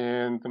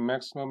 and the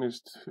maximum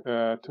is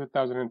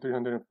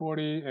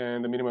 2,340,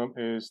 and the minimum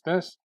is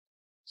this.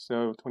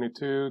 So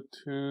 22,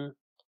 2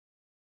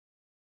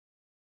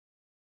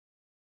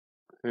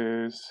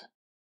 is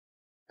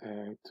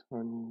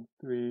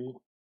 23,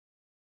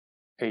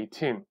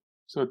 18.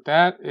 So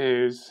that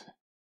is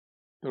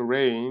the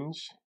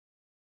range,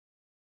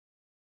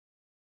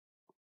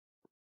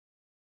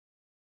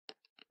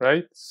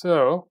 right?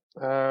 So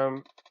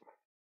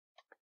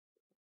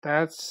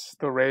that's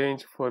the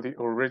range for the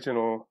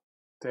original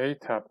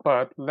data,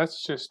 but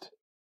let's just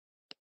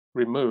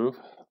remove.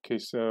 Okay,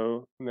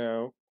 so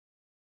now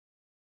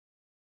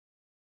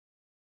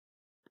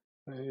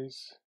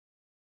let's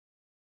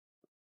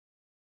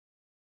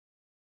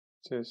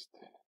just,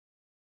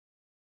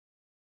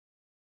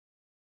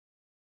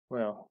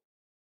 well,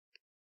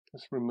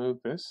 let's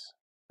remove this,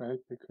 right?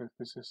 Because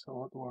this is the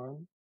old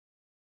one.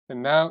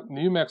 And now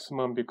new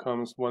maximum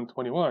becomes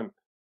 121.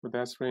 So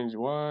that's range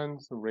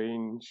 1, so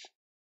range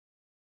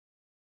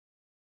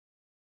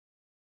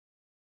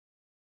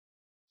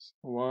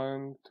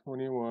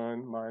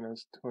 121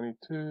 minus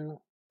 22,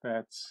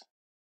 that's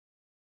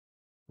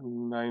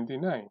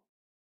 99.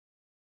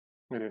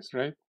 It is,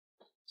 right?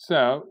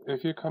 So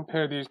if you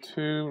compare these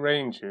two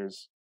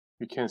ranges,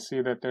 you can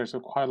see that there's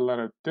quite a lot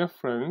of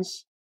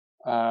difference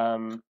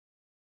when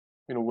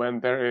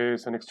there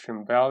is an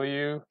extreme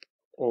value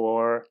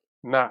or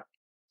not.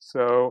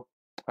 So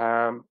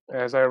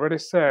as I already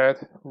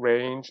said,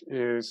 range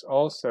is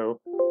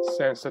also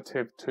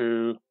sensitive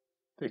to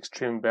the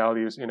extreme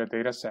values in a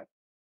data set.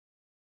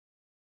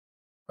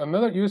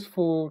 Another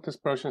useful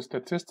dispersion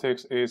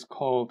statistics is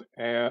called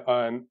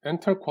an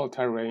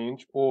interquartile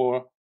range,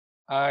 or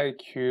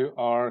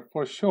IQR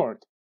for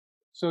short.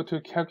 So to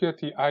calculate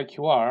the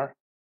IQR,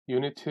 you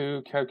need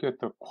to calculate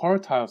the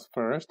quartiles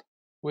first,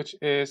 which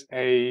is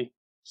a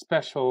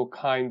special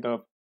kind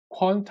of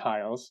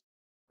quantiles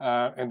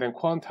And then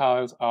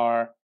quantiles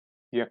are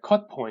the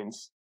cut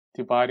points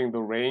dividing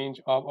the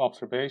range of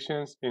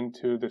observations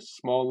into the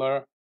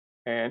smaller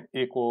and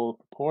equal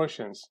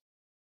proportions.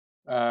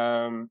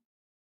 So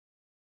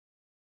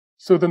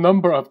the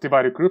number of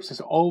divided groups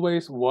is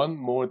always one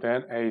more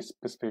than a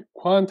specific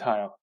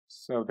quantile.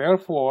 So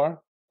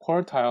therefore,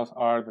 quartiles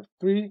are the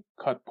three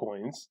cut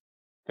points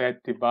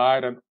that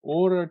divide an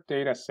ordered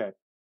data set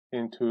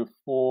into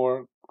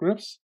 4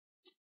 groups,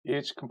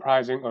 each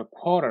comprising a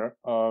quarter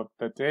of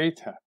the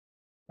data,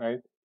 right?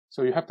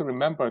 So you have to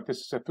remember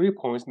this is a 3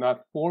 points,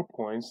 not 4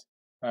 points,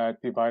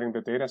 dividing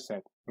the data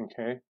set,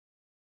 okay?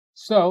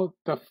 So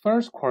the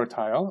first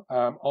quartile,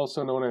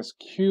 also known as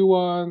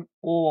Q1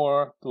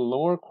 or the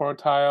lower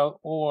quartile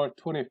or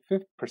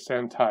 25th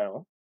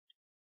percentile,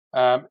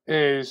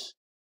 is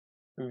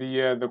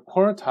the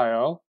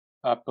quartile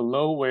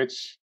below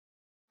which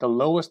the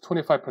lowest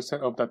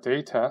 25% of the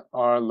data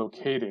are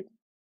located.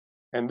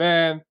 And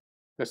then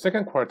the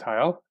second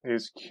quartile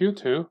is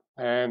Q2,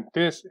 and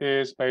this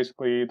is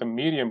basically the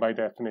median by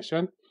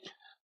definition,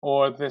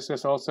 or this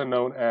is also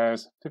known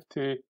as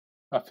 50th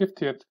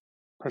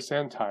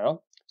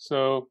percentile.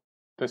 So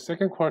the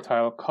second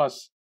quartile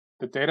cuts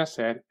the data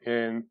set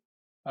in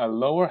a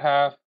lower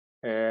half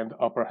and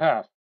upper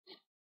half.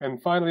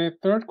 And finally,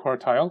 third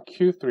quartile,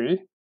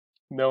 Q3,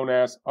 known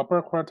as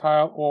upper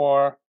quartile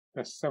or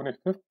the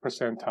 75th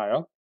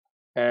percentile.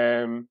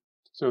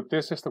 So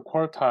this is the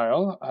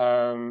quartile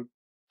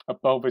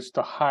above which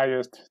the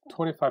highest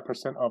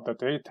 25% of the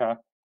data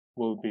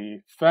will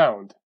be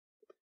found.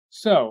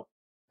 So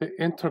the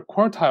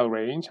interquartile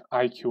range,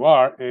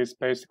 IQR, is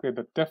basically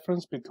the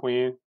difference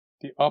between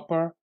the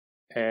upper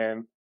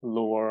and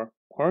lower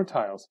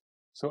quartiles.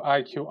 So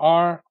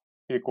IQR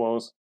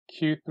equals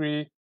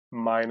Q3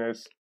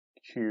 minus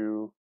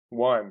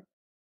Q1.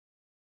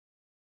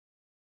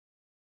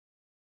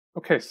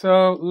 Okay,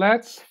 so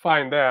let's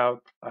find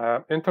out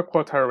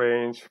interquartile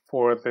range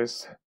for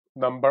this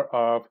number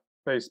of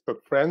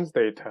Facebook friends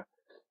data.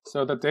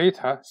 So the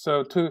data,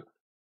 so to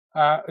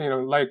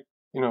like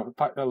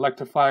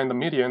to find the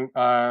median,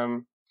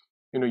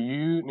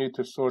 you need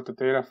to sort the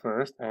data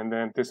first, and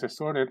then this is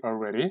sorted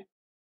already.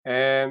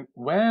 And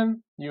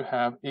when you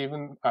have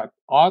even an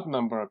odd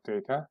number of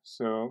data,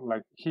 so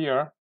like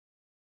here,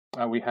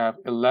 we have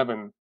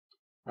 11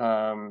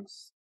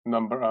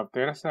 number of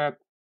data set.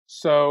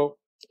 So,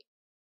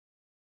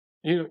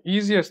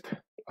 easiest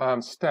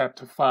step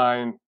to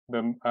find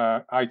the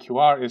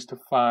IQR is to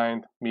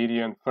find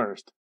median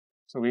first.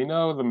 So we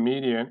know the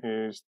median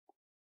is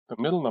the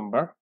middle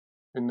number.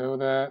 We know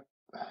that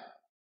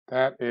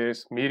that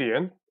is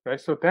median, right?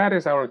 So that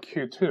is our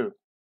Q2.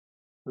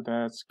 So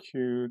that's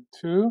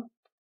Q2.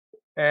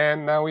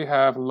 And now we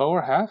have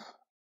lower half.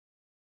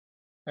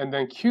 And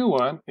then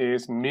Q1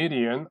 is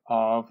median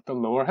of the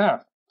lower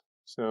half.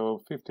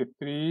 So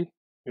 53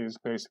 is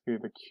basically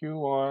the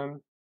Q1,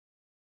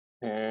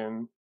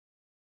 and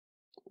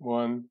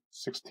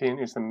 116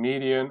 is the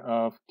median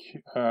of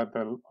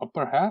the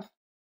upper half.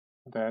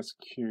 That's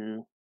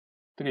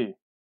Q3.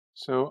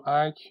 So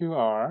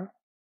IQR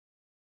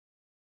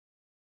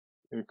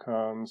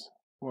becomes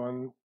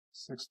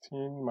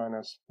 116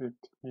 minus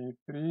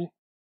 53.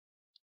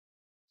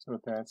 So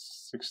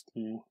that's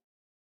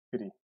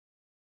 63.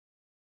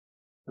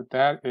 So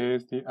that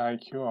is the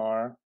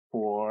IQR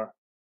for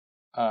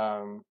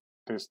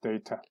this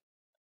data.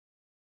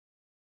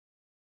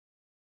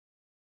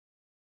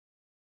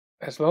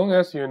 As long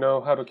as you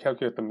know how to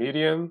calculate the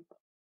median,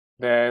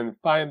 then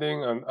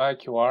finding an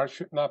IQR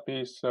should not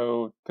be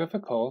so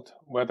difficult,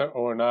 whether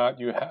or not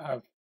you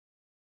have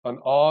an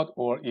odd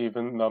or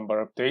even number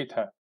of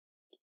data.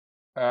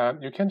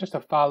 You can just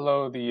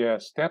follow the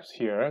steps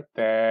here,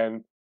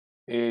 then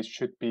it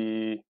should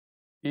be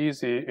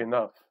easy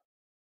enough.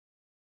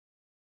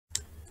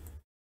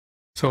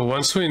 So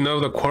once we know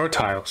the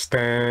quartiles,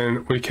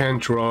 then we can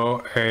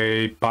draw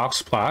a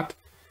box plot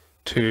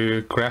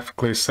to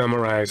graphically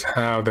summarize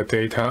how the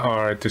data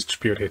are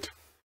distributed.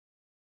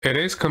 It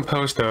is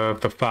composed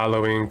of the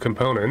following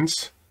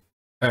components.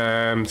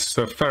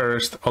 So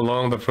first,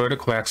 along the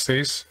vertical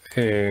axis,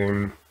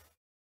 at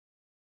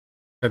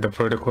the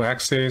vertical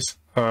axis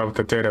of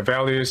the data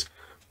values,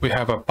 we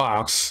have a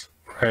box,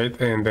 right?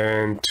 And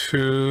then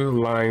 2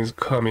 lines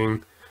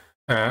coming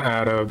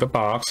out of the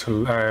box.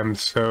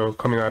 So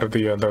coming out of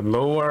the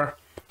lower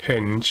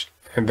hinge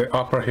and the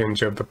upper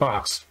hinge of the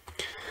box.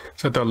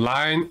 So the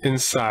line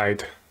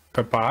inside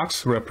the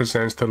box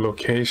represents the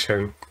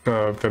location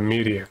of the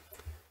median.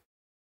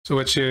 So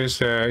which is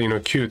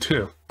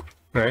Q2,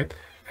 right?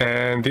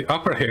 And the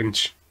upper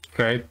hinge,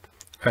 right,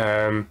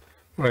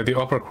 where the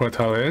upper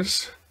quartile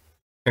is,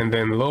 and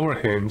then lower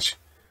hinge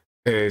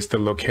is the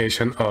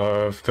location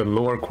of the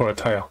lower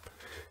quartile.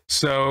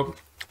 So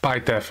by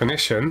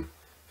definition,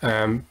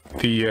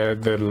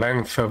 the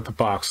length of the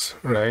box,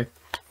 right,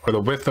 or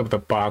the width of the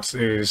box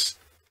is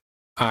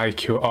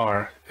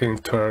IQR,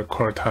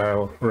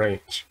 interquartile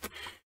range.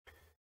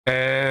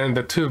 And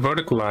the 2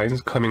 vertical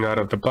lines coming out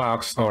of the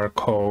box are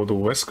called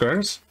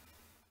whiskers.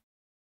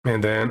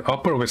 And then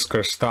upper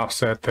whisker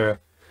stops at the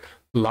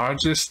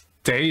largest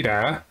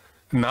data,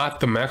 not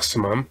the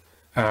maximum.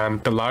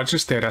 The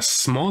largest data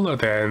smaller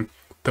than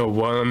the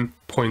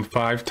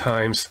 1.5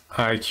 times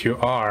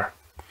IQR,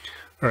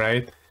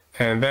 right?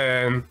 And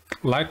then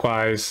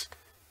likewise,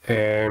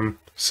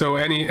 so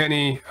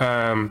any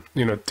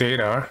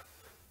data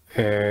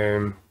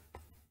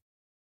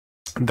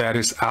that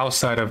is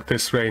outside of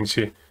this range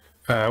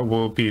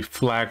will be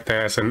flagged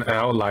as an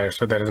outlier.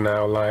 So that is an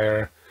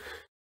outlier.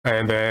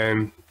 And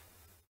then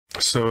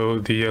so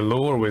the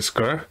lower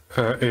whisker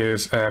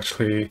is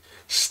actually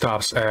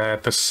stops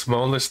at the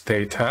smallest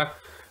data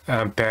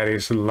that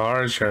is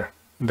larger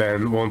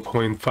than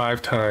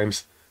 1.5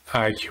 times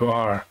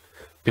IQR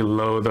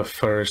below the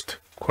first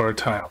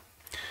quartile.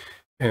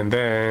 And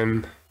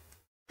then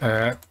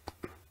that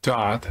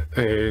dot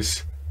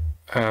is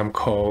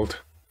called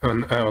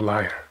an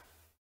outlier.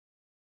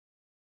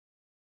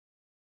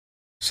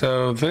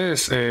 So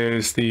this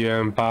is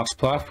the box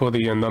plot for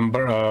the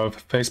number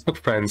of Facebook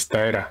friends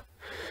data.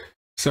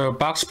 So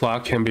box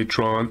plot can be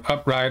drawn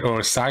upright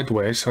or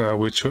sideways,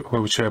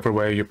 whichever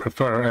way you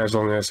prefer, as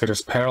long as it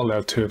is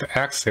parallel to the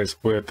axis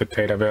with the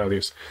data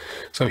values.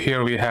 So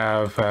here we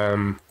have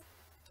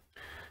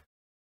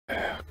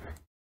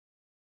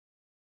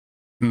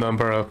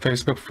number of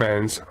Facebook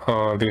friends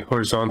on the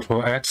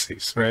horizontal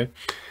axis, right?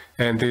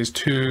 And these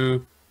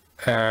two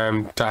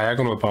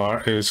diagonal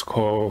bar is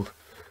called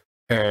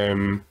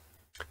the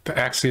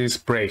axis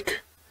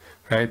break,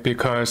 right?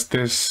 Because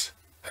this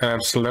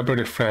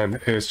celebrity friend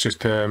is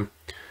just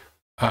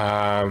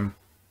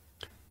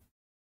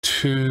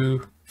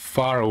too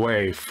far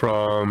away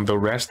from the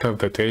rest of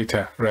the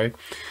data, right?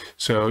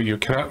 So you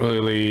cannot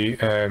really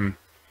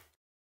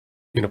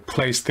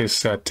place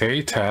this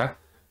data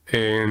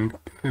in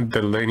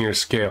the linear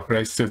scale,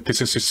 right? So this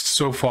is just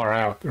so far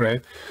out,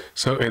 right?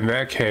 So in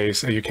that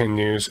case, you can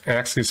use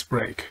axis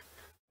break,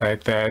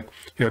 right? That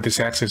this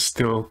axis is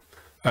still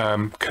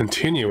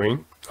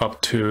continuing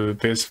up to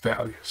this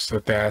value. So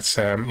that's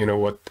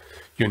what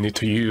you need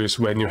to use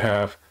when you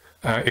have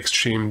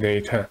extreme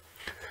data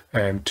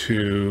and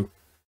to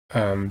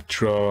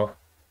draw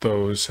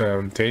those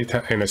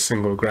data in a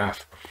single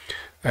graph.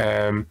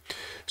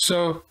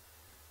 So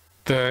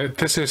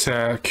this is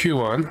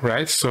Q1,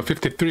 right? So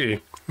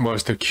 53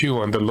 was the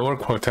Q1, the lower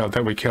quartile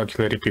that we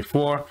calculated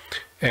before,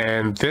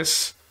 and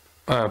this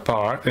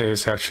bar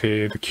is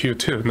actually the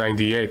Q2,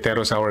 98. That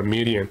was our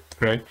median,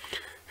 right?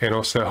 And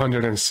also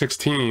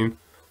 116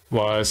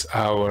 was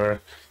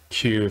our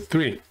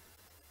Q3.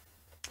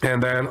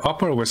 And then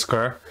upper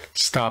whisker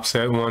stops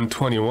at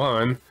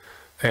 121,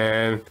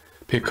 and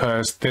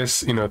because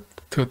this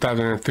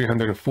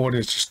 2,340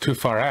 is just too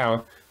far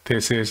out,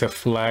 this is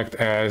flagged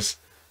as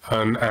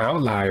an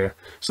outlier.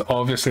 So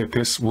obviously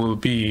this will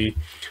be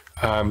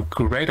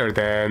greater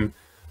than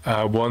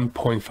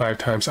 1.5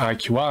 times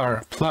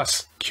IQR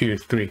plus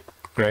Q3,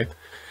 right?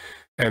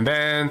 And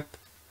then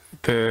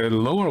the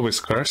lower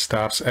whisker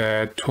stops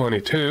at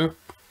 22,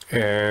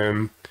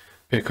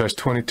 because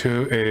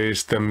 22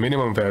 is the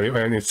minimum value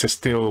and it's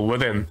still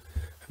within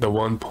the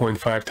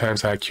 1.5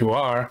 times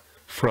IQR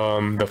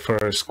from the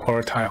first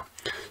quartile.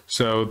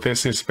 So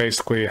this is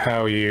basically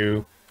how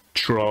you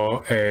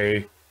draw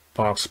a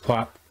box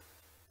plot.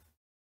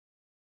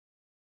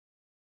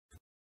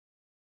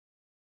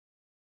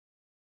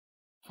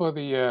 For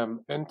the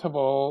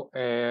interval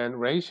and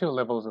ratio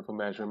levels of a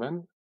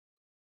measurement,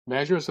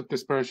 measures of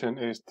dispersion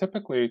is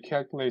typically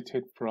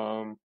calculated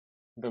from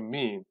the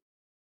mean.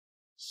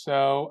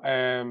 So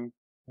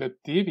the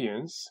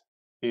deviance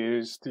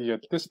is the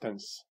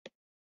distance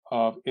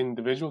of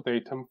individual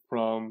datum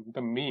from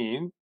the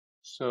mean.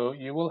 So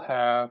you will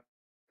have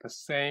the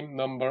same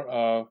number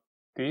of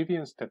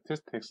deviance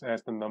statistics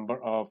as the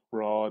number of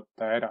raw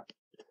data.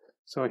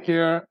 So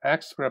here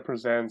X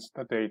represents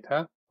the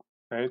data,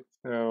 right?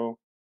 So,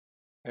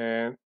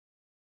 and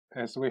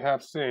as we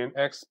have seen,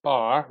 X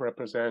bar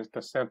represents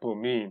the sample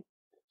mean.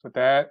 So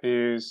that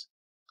is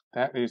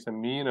the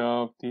mean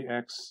of the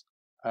X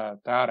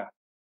data,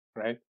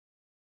 right?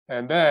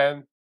 And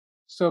then,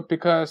 so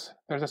because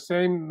there's the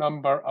same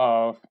number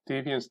of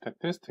deviance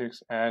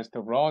statistics as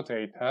the raw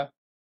data,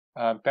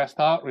 that's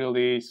not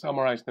really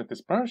summarizing the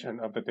dispersion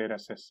of the data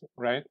system,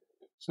 right?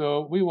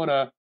 So we want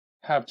to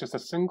have just a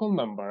single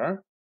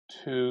number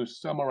to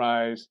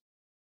summarize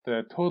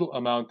the total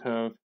amount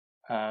of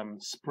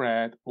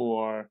spread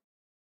or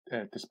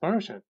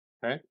dispersion,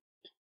 right?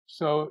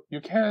 So you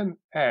can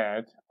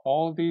add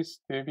all these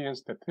deviance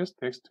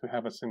statistics to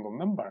have a single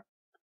number.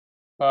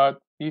 But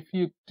if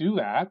you do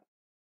that,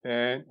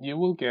 then you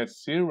will get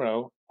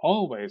 0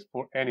 always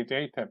for any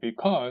data,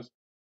 because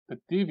the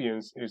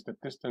deviance is the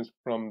distance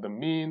from the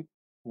mean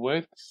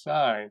with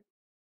sign.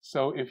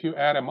 So if you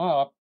add them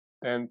up,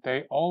 then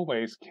they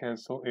always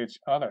cancel each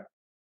other.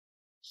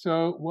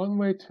 So one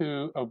way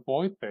to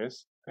avoid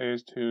this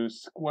is to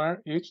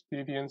square each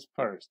deviance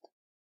first,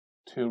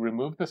 to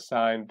remove the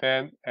sign,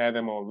 then add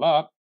them all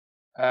up.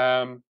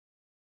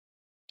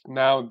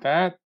 Now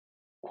that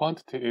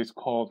quantity is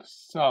called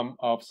sum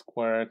of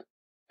squared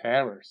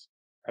errors,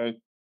 right?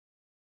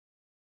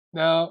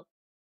 Now,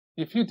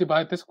 if you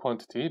divide this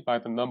quantity by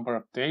the number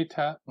of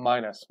data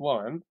minus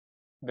 1,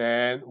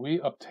 then we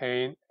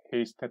obtain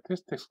a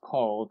statistic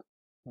called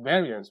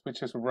variance,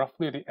 which is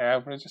roughly the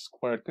average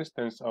square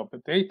distance of the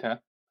data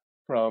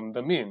from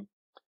the mean.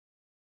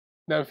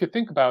 Now, if you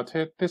think about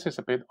it, this is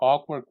a bit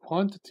awkward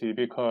quantity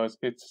because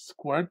it's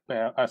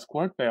a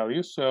squared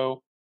value,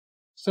 so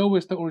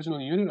is the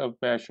original unit of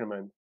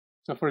measurement.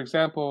 So for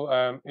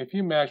example, if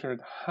you measured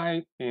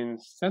height in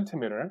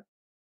centimeter,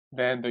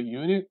 then the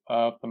unit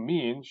of the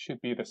mean should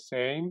be the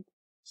same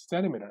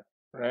centimeter,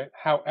 right?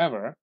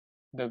 However,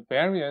 the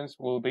variance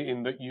will be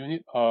in the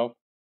unit of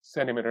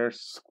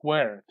centimeters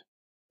squared.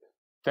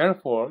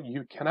 Therefore,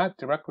 you cannot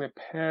directly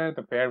pair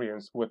the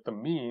variance with the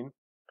mean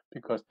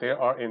because they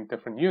are in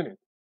different units.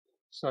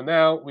 So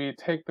now we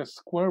take the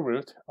square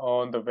root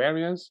on the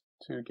variance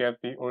to get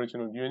the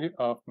original unit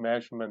of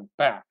measurement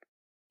back.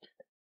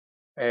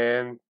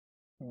 And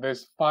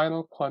this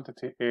final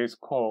quantity is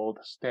called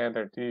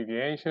standard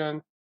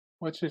deviation,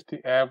 which is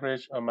the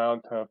average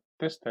amount of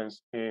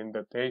distance in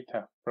the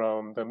data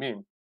from the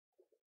mean.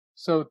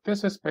 So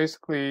this is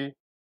basically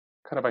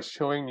kind of by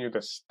showing you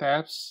the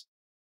steps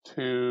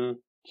to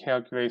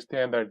calculate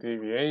standard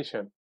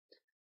deviation.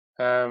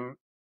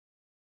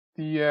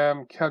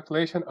 The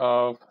calculation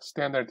of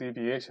standard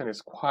deviation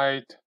is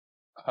quite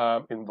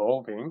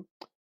involving,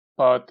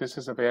 but this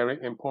is a very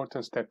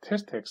important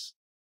statistics.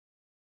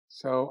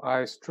 So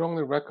I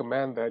strongly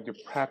recommend that you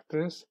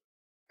practice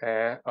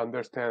and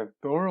understand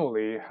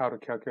thoroughly how to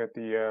calculate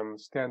the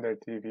standard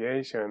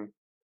deviation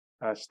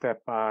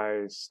step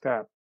by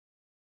step.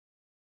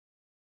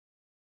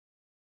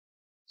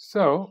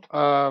 So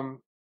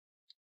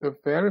the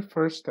very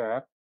first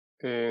step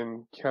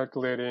in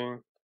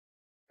calculating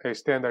a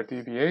standard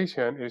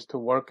deviation is to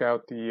work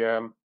out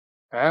the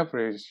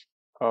average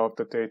of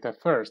the data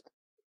first.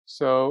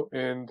 So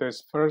in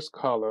this first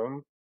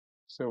column,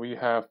 so we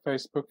have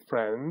Facebook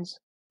friends,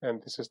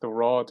 and this is the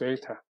raw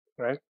data,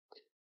 right?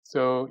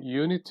 So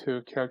you need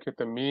to calculate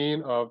the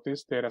mean of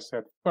this data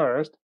set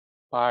first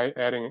by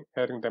adding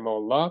them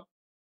all up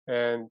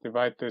and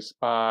divide this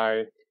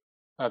by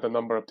the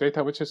number of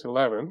data, which is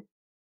 11.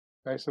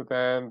 Okay, so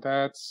then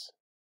that's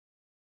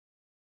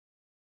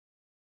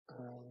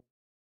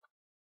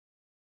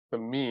the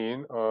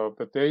mean of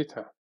the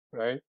data,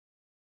 right?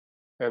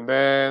 And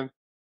then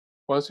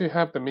once you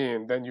have the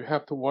mean, then you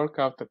have to work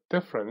out the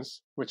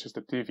difference, which is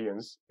the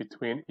deviance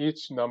between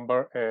each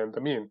number and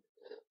the mean.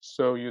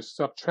 So you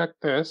subtract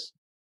this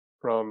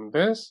from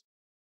this,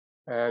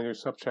 and you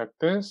subtract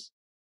this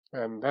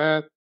and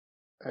that,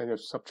 and you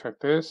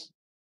subtract this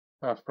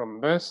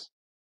from this.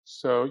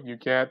 So you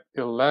get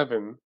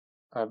 11,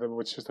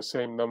 which is the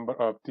same number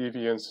of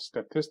deviance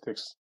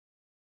statistics.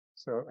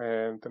 So,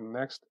 and the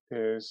next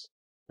is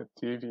the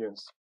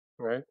deviance,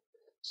 right?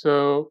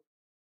 So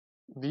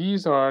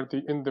these are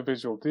the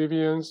individual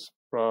deviance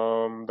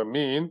from the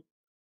mean,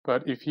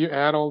 but if you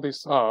add all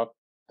this up,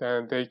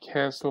 then they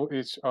cancel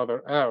each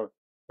other out,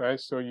 right?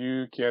 So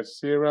you get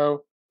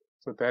 0,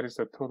 so that is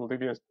the total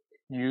deviance.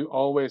 You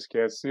always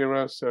get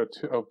 0, so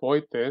to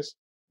avoid this,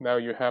 now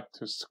you have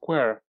to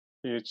square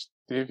each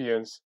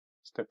deviance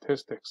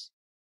statistics.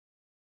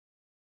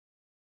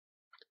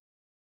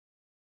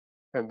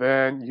 And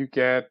then you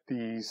get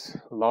these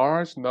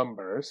large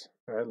numbers,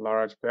 right,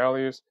 large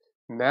values.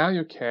 Now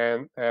you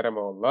can add them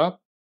all up.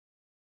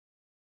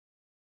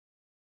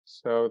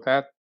 So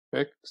that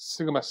big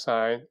sigma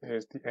sign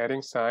is the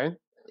adding sign,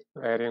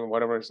 adding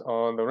whatever is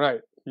on the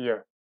right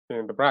here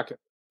in the bracket.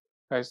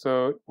 Okay,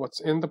 so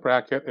what's in the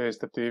bracket is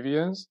the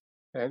deviance,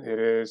 and it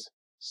is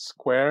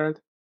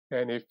squared.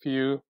 And if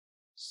you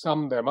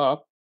sum them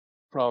up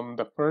from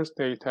the first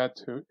data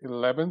to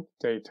 11th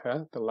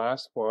data, the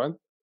last one,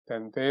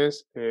 then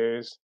this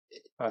is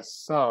a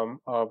sum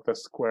of the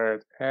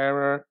squared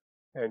error,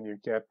 and you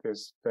get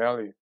this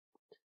value.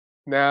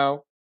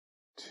 Now,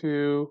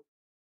 to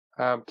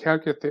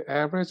calculate the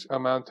average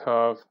amount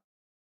of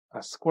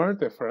a square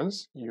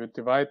difference, you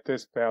divide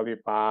this value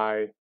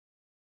by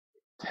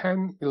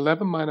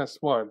 11 minus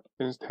 1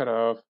 instead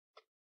of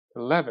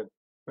 11,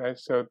 right?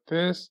 So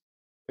this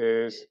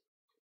is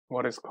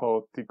what is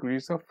called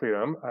degrees of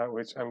freedom,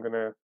 which I'm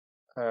going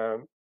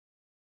to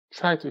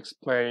try to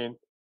explain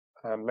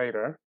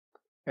later.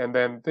 And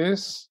then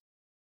this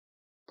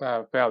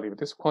value,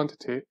 this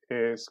quantity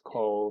is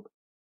called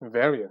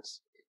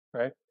variance,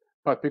 right?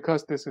 But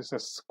because this is a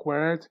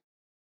squared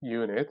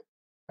unit,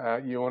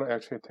 you want to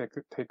actually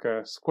take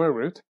a square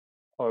root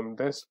on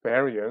this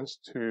variance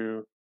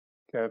to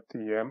get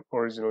the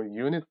original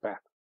unit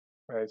back,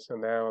 right? So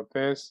now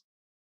this,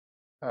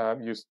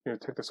 you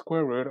take the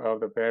square root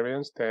of the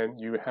variance, then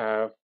you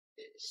have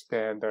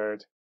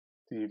standard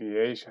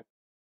deviation.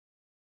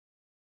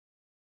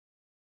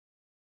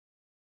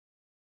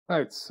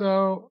 Right,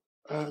 so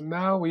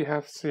now we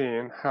have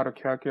seen how to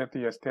calculate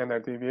the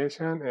standard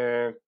deviation,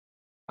 and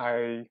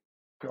I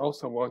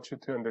also want you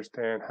to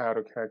understand how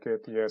to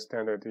calculate the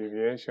standard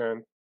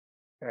deviation,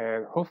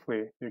 and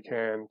hopefully you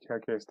can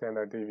calculate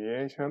standard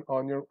deviation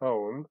on your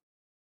own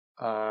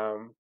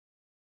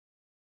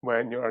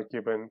when you are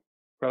given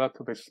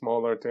relatively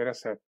smaller data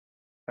set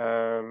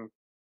I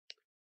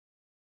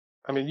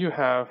mean, you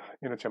have,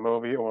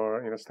 Jamovi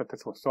or,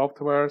 statistical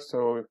software,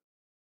 so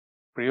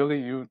really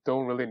you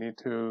don't really need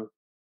to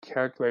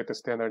calculate the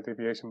standard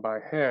deviation by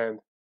hand,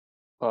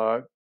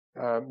 but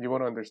you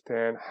want to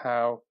understand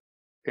how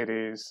it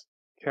is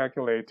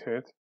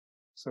calculated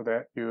so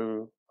that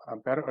you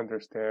better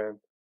understand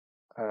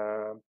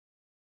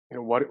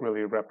what it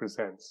really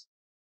represents.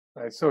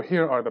 Right? So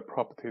here are the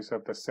properties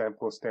of the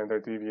sample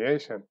standard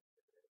deviation.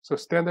 So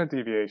standard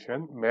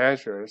deviation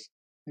measures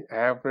the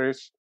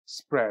average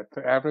spread,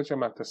 the average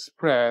amount of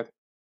spread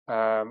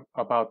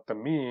about the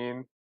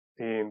mean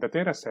in the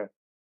data set.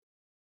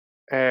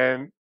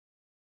 And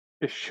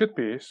it should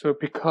be, so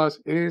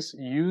because it is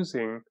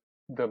using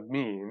the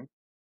mean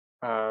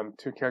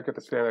to calculate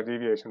the standard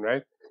deviation,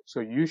 right?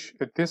 So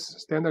this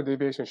standard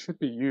deviation should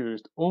be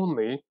used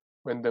only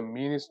when the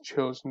mean is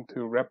chosen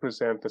to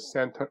represent the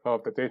center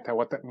of the data.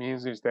 What that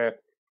means is that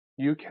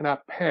you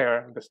cannot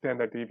pair the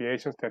standard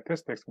deviation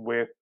statistics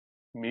with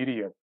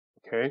median,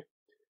 okay?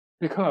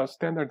 Because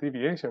standard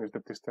deviation is the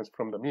distance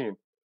from the mean.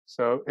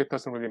 So it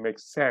doesn't really make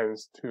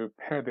sense to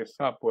pair this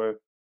up with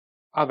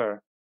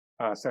other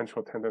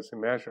central tendency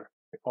measure.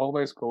 It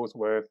always goes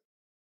with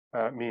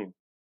mean,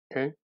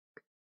 okay?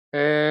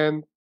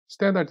 And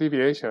standard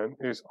deviation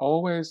is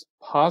always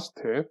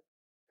positive,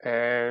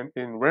 and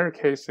in rare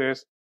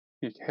cases,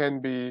 it can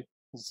be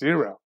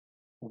 0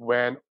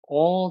 when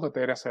all the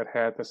data set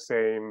had the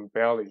same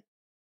value,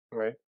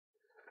 right?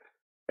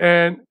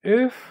 And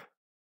if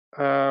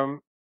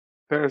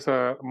there's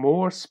a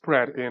more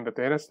spread in the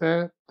data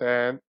set,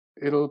 then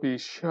it'll be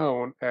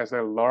shown as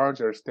a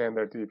larger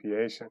standard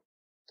deviation.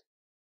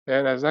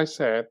 And as I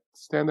said,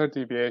 standard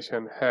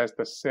deviation has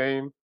the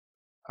same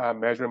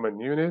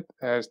measurement unit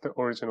as the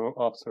original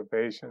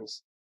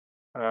observations,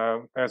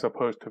 as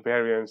opposed to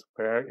variance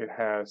where it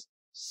has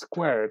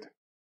squared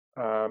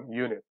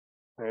unit,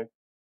 right?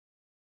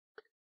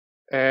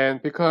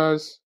 And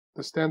because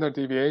the standard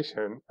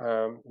deviation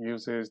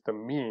uses the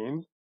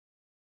mean,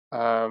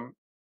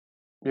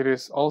 it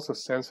is also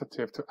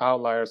sensitive to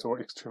outliers or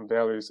extreme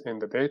values in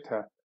the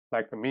data,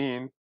 like the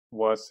mean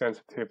was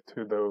sensitive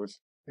to those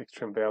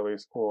extreme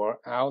values or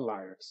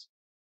outliers.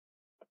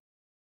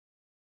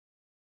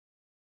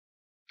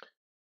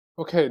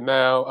 Okay,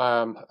 now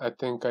I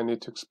think I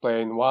need to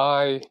explain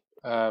why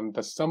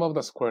the sum of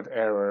the squared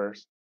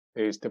errors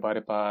is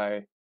divided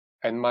by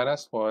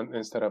n-1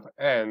 instead of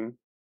n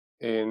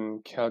in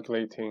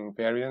calculating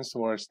variance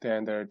or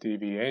standard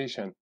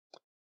deviation,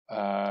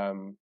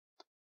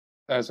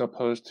 as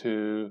opposed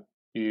to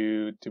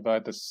you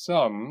divide the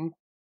sum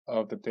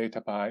of the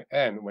data by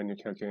n when you're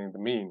calculating the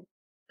mean.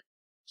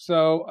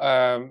 So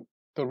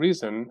the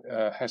reason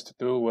has to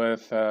do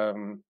with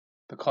the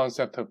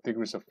concept of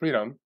degrees of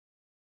freedom,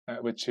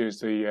 which is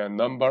the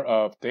number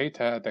of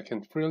data that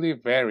can freely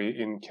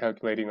vary in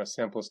calculating a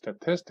sample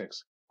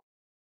statistics.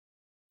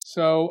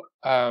 So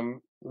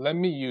let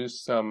me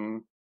use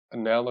some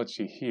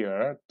analogy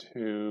here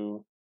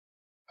to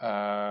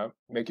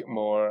make it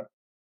more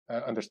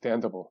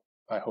understandable,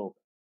 I hope.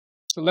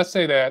 So let's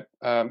say that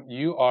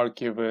you are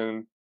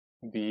given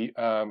the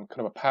kind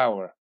of a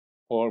power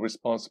or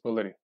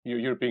responsibility.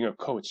 You're being a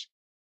coach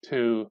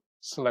to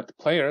select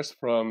players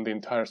from the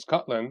entire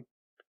Scotland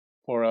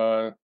for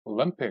an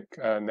Olympic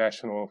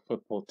national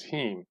football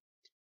team.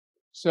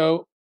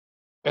 So,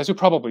 as you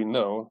probably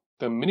know,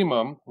 the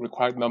minimum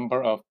required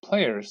number of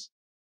players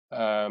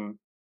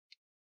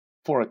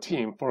for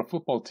a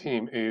football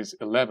team is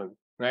 11,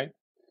 right?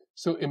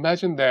 So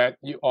imagine that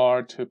you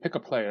are to pick a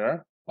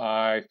player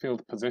by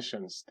field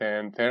positions,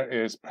 then there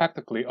is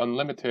practically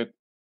unlimited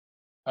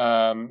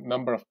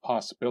number of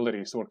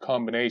possibilities or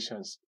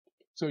combinations.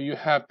 So you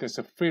have this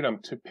freedom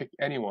to pick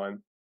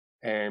anyone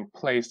and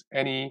place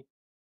any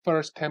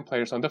first 10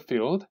 players on the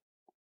field,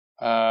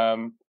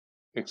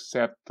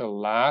 except the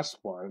last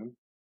one,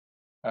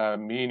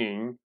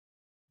 meaning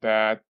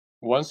that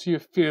once you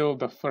fill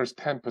the first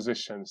 10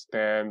 positions,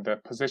 then the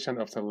position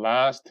of the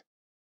last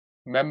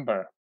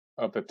member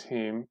of the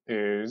team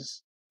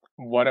is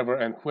whatever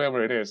and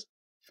whoever it is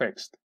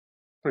fixed.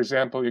 For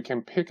example, you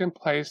can pick and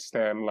place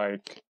them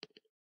like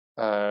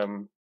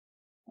 3,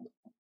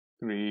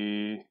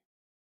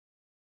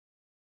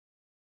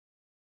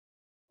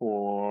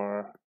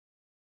 4,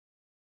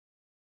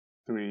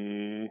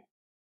 3.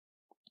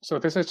 So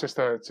this is just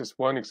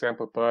one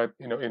example, but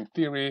in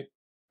theory,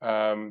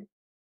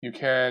 you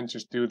can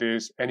just do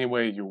this any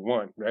way you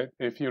want, right?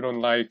 If you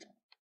don't like,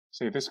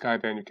 say, this guy,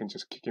 then you can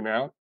just kick him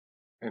out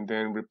and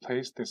then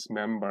replace this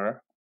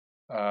member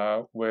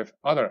with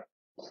other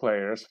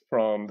players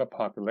from the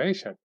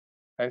population.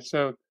 And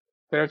so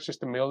there's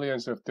just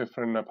millions of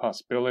different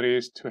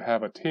possibilities to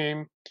have a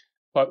team.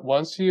 But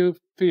once you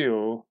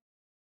fill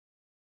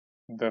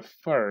the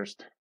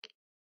first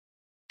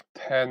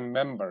 10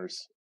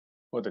 members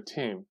for the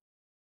team,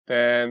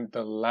 then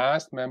the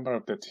last member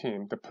of the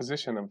team, the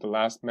position of the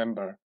last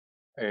member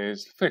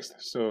is fixed.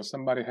 So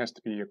somebody has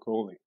to be a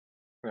goalie,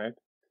 right?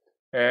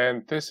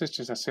 And this is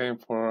just the same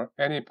for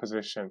any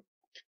position.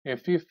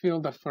 If you fill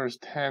the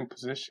first 10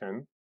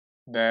 position,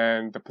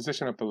 then the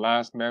position of the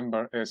last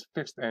member is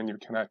fixed and you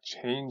cannot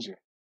change it.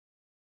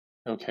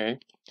 Okay,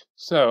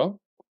 so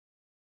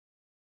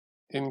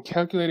in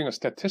calculating a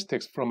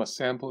statistics from a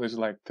sample is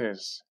like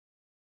this.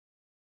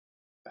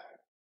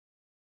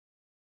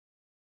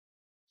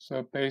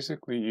 So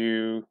basically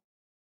you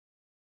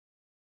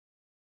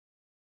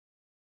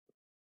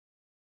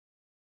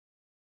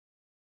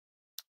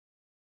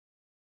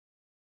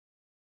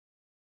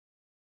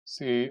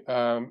see,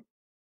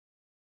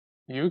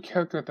 you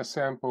calculate the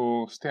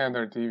sample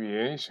standard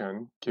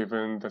deviation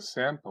given the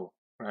sample,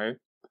 right?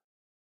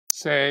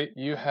 Say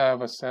you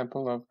have a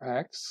sample of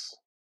X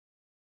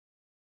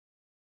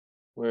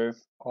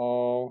with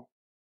all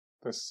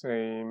the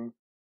same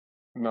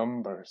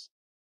numbers.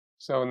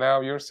 So now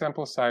your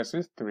sample size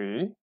is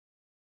 3,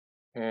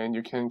 and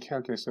you can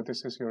calculate. So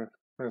this is your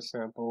first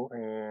sample,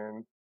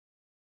 and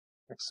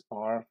X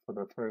bar for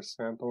the first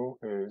sample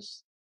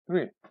is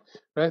 3,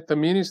 right? The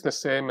mean is the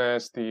same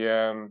as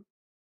the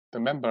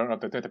member of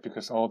the data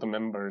because all the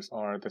members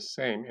are the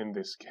same in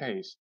this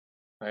case,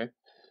 right?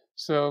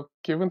 So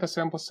given the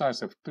sample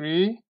size of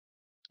 3,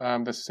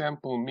 the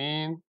sample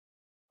mean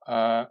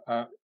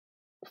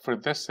for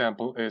this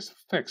sample is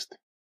fixed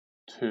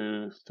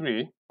to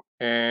 3,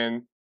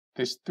 and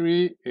this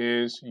 3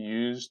 is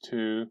used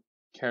to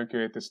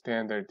calculate the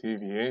standard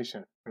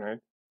deviation, right?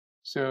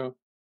 So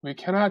we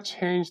cannot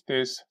change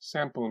this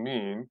sample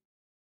mean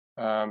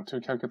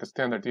to calculate the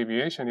standard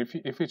deviation.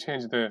 If we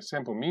change the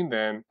sample mean,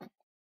 then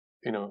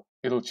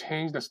it'll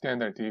change the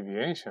standard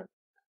deviation.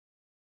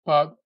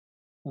 But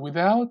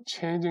without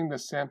changing the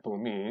sample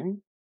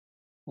mean,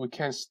 we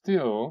can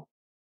still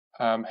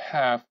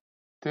have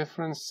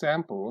different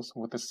samples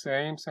with the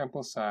same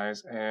sample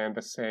size and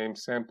the same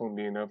sample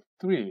mean of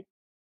 3,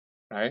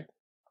 right?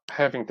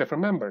 Having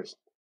different members.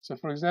 So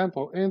for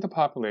example, in the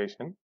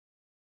population,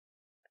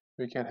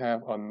 we can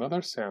have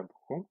another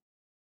sample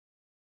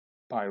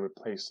by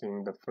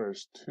replacing the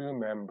first 2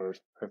 members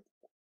with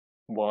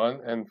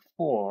 1 and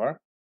 4,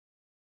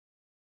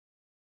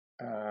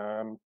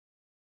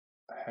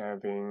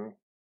 having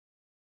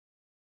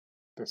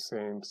the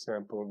same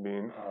sample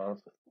mean of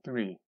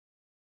 3.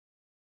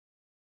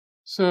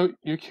 So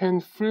you can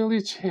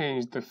freely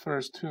change the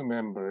first 2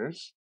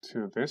 members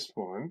to this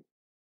one,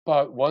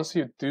 but once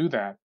you do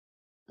that,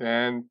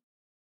 then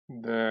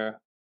the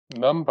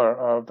number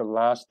of the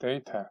last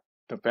data,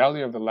 the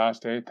value of the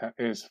last data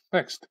is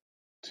fixed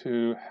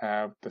to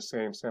have the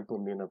same sample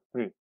mean of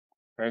 3,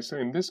 right? So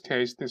in this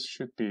case, this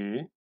should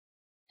be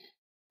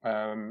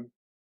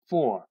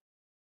 4,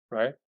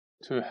 right?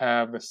 To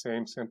have the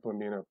same sample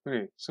mean of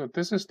 3. So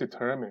this is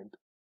determined.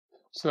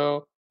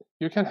 So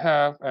you can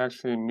have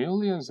actually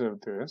millions of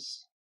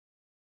this.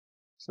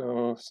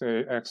 So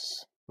say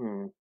X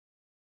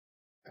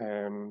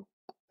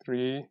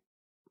 3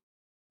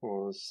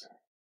 was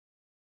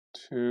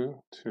 2,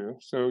 2.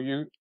 So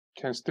you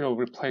can still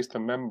replace the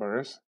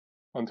members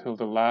until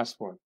the last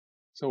one.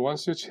 So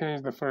once you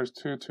change the first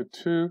 2 to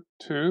 2,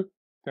 2,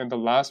 then the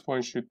last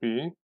one should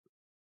be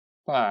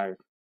 5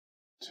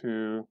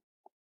 to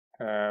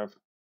have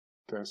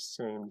the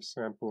same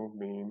sample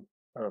mean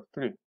of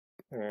 3.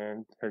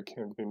 And there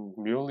can be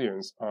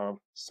millions of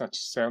such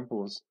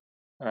samples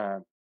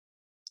can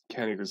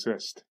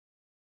exist,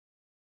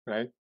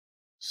 right?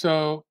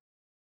 So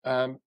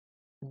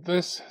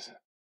this,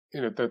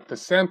 the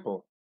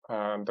sample,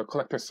 the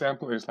collected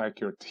sample is like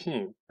your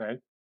team, right?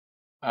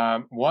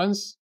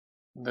 Once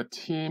the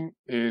team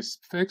is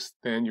fixed,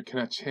 then you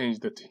cannot change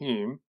the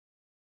team.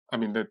 I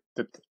mean,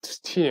 the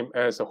team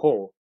as a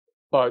whole,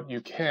 but you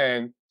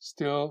can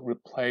still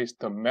replace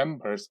the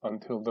members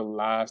until the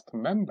last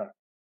member.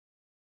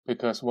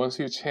 Because once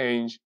you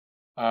change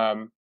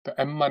the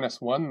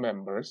n-1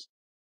 members,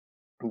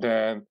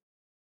 then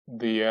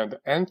the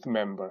nth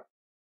member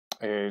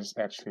is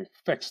actually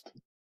fixed,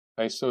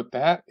 right? So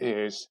that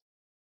is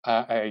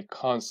a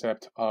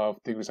concept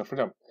of degrees of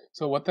freedom.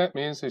 So what that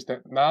means is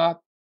that not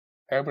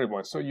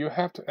everyone. So you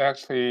have to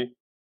actually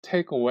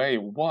take away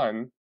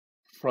 1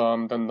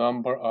 from the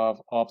number of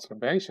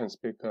observations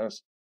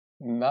because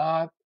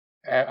not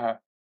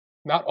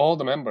all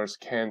the members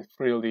can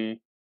freely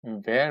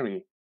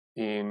vary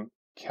in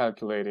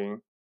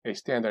calculating a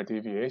standard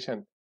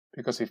deviation,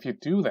 because if you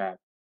do that,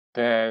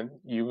 then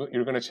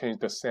you're going to change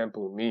the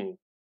sample mean,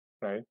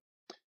 right?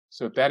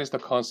 So that is the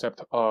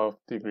concept of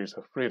degrees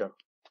of freedom.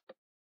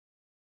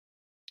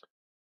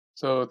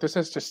 So this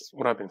is just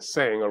what I've been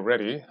saying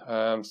already.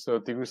 So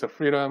degrees of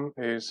freedom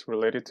is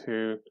related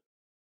to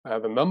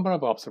the number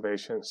of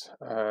observations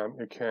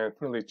you can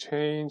freely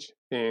change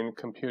in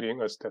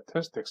computing a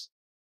statistics.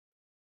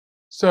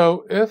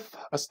 So if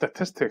a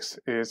statistics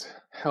is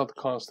held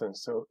constant,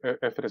 so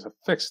if it is a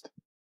fixed,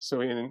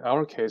 so in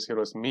our case it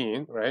was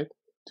mean, right?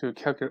 To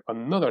calculate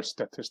another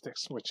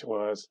statistics, which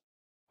was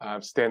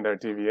standard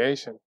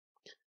deviation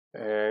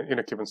in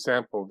a given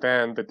sample,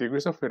 then the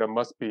degrees of freedom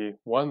must be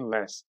 1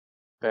 less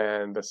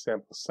than the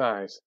sample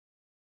size.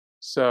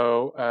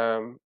 So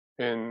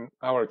in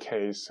our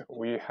case,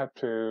 we have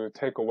to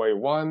take away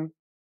 1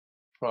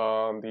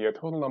 from the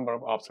total number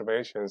of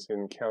observations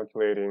in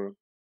calculating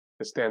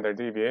the standard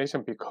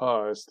deviation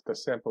because the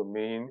sample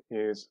mean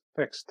is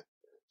fixed.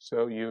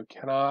 So you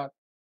cannot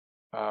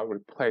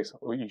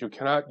you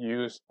cannot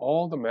use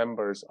all the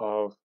members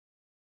of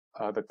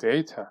the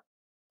data,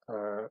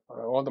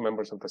 all the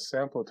members of the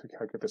sample to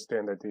calculate the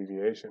standard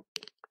deviation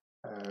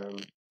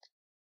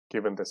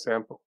given the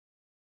sample.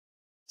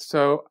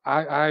 So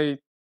I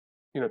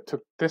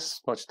took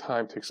this much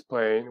time to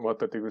explain what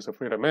the degrees of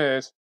freedom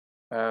is,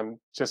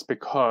 just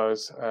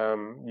because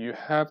you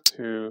have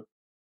to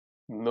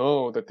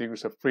know the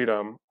degrees of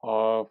freedom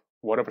of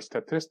whatever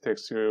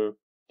statistics you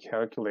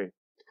calculate.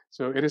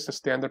 So it is the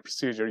standard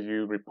procedure.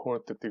 You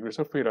report the degrees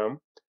of freedom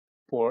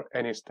for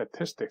any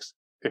statistics,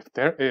 if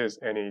there is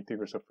any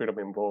degrees of freedom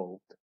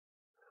involved,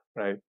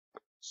 right?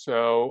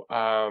 So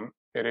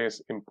it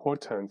is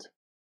important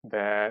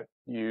that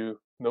you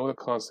know the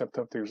concept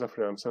of degrees of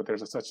freedom. So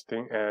there's a such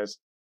thing as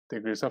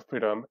degrees of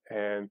freedom,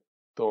 and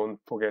don't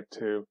forget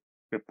to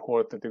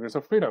report the degrees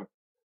of freedom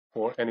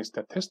for any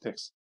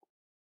statistics.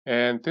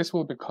 And this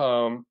will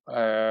become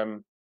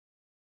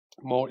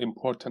more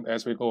important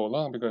as we go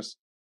along, because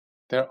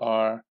there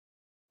are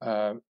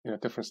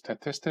different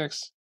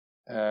statistics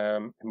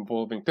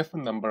involving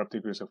different number of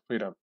degrees of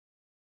freedom.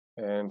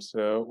 And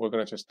so we're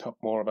going to just talk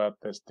more about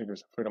this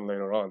degrees of freedom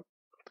later on.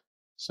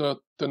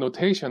 So the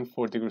notation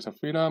for degrees of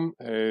freedom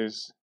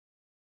is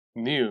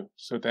nu.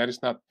 So that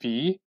is not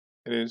V,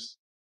 it is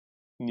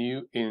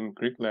nu in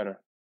Greek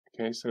letter.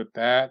 Okay, so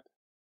that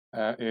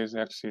is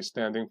actually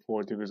standing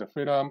for degrees of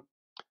freedom.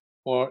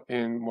 Or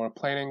in more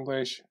plain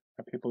English,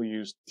 people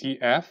use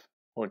DF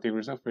for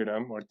degrees of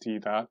freedom, or D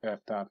dot F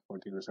dot for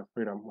degrees of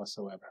freedom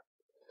whatsoever.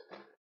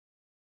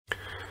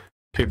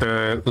 Okay,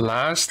 the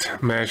last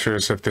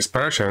measures of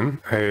dispersion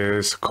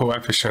is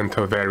coefficient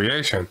of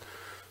variation,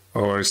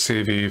 or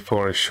CV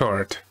for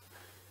short.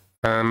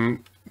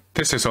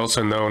 This is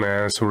also known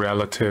as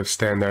relative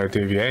standard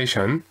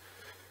deviation,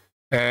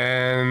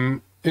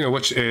 and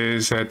which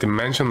is a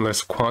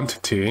dimensionless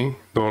quantity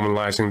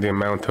normalizing the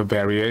amount of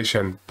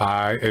variation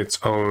by its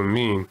own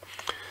mean.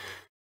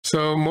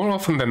 So more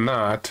often than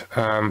not,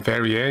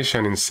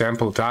 variation in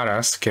sample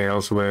data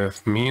scales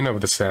with mean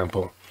of the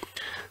sample.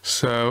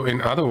 So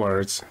in other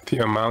words, the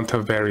amount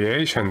of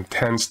variation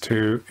tends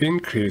to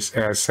increase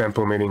as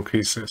sample mean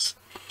increases.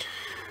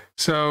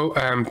 So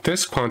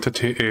this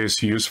quantity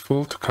is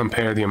useful to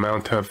compare the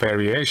amount of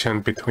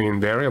variation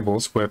between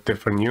variables with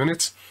different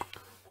units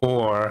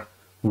or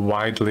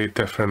widely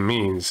different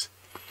means.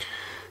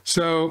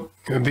 So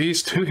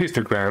these two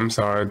histograms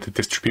are the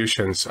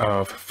distributions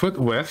of foot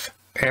width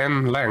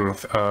and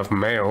length of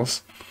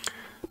males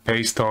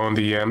based on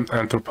the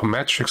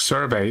anthropometric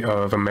survey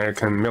of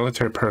American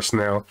military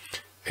personnel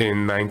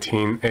in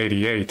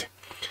 1988.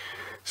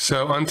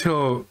 So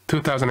until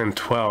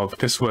 2012,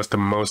 this was the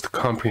most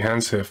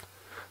comprehensive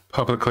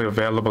publicly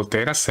available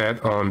data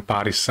set on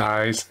body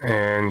size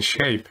and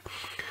shape.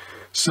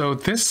 So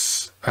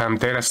this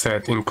data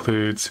set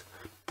includes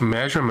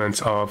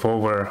measurements of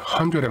over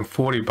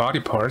 140 body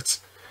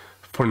parts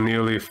for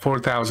nearly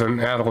 4,000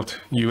 adult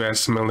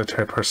U.S.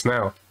 military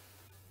personnel.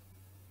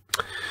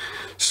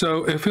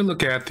 So if we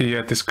look at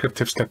the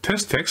descriptive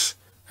statistics,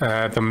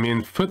 the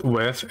mean foot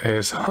width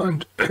is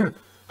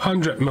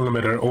 100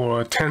 millimeter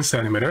or 10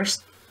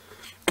 centimeters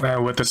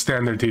with a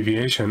standard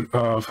deviation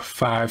of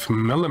 5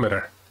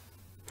 millimeter.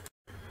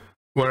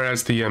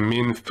 Whereas the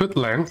mean foot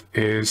length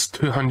is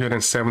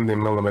 270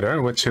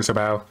 millimeter, which is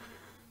about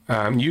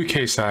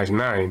UK size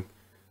 9,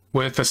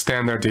 with a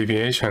standard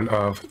deviation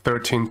of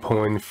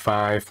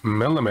 13.5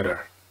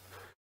 millimeter.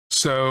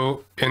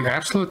 So in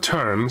absolute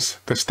terms,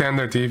 the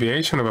standard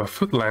deviation of a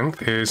foot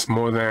length is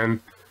more than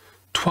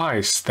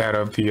twice that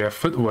of the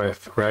foot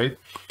width, right?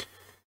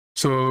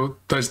 So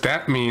does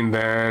that mean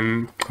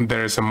then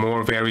there's a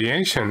more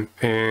variation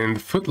in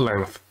foot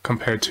length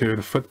compared to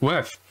the foot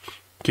width,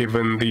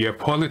 given the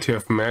quality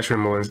of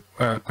measurement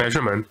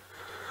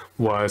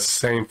was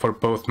same for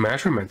both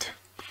measurement?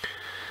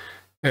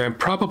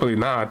 Probably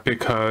not,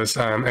 because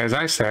as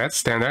I said,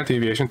 standard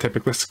deviation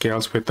typically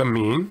scales with the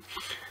mean,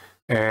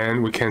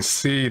 and we can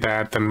see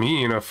that the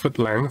mean of foot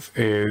length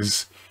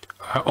is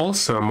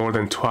also more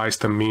than twice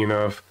the mean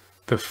of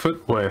the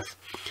foot width.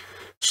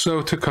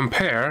 So to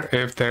compare,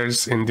 if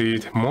there's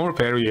indeed more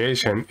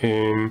variation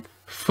in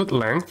foot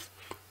length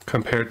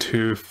compared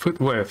to foot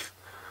width,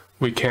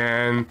 we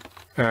can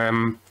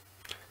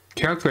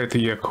calculate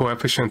the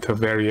coefficient of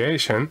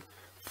variation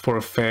for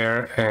a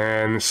fair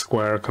and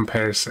square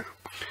comparison.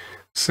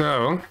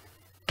 So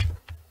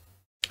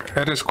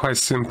it is quite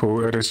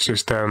simple. It is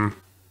just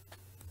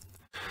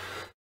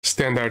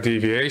standard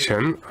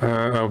deviation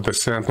of the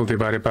sample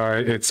divided by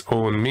its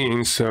own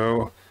mean.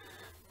 So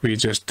we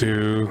just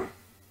do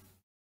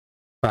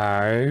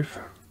 5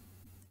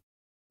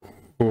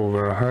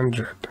 over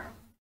 100.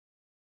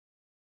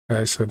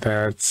 Okay, so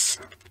that's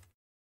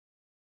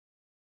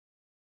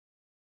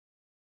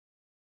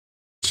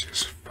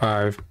just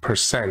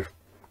 5%,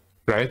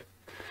 right?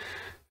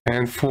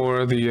 And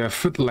for the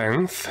foot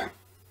length,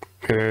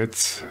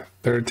 it's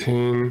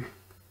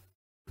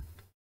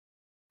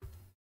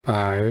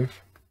 13.5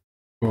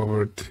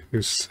 over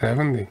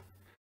 270.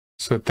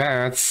 So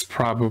that's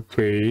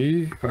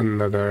probably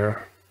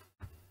another.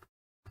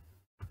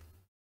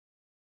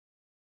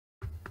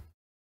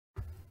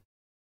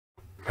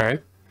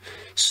 Right?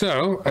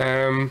 So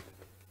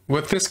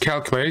with this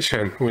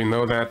calculation, we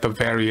know that the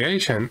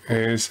variation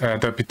is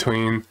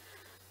between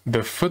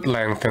the foot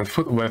length and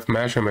foot width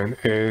measurement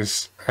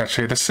is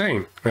actually the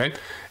same, right?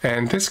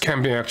 And this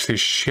can be actually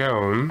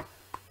shown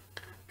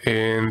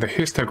in the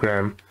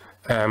histogram,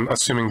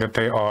 assuming that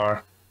they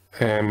are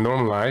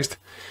normalized.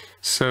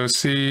 So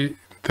see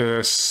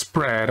the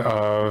spread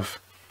of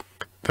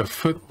the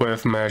foot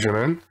width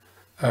measurement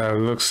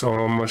looks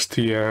almost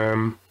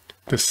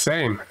the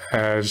same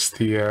as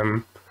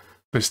the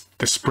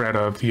spread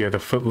of the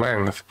foot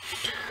length.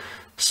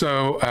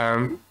 So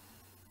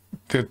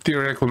the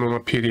theoretical normal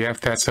PDF,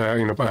 that's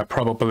a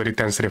probability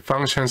density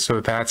function.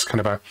 So that's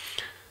kind of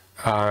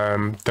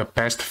the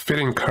best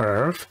fitting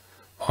curve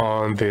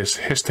on this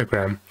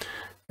histogram,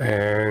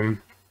 and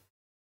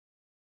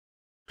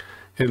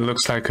it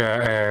looks like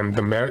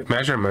the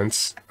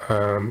measurements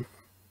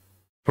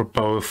for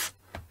both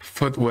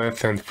foot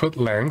width and foot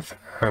length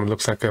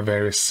looks like a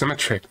very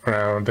symmetric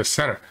around the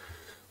center,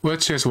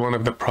 which is one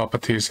of the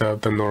properties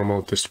of the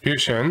normal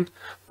distribution,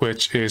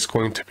 which is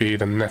going to be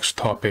the next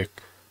topic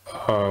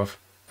of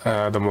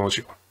the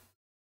module.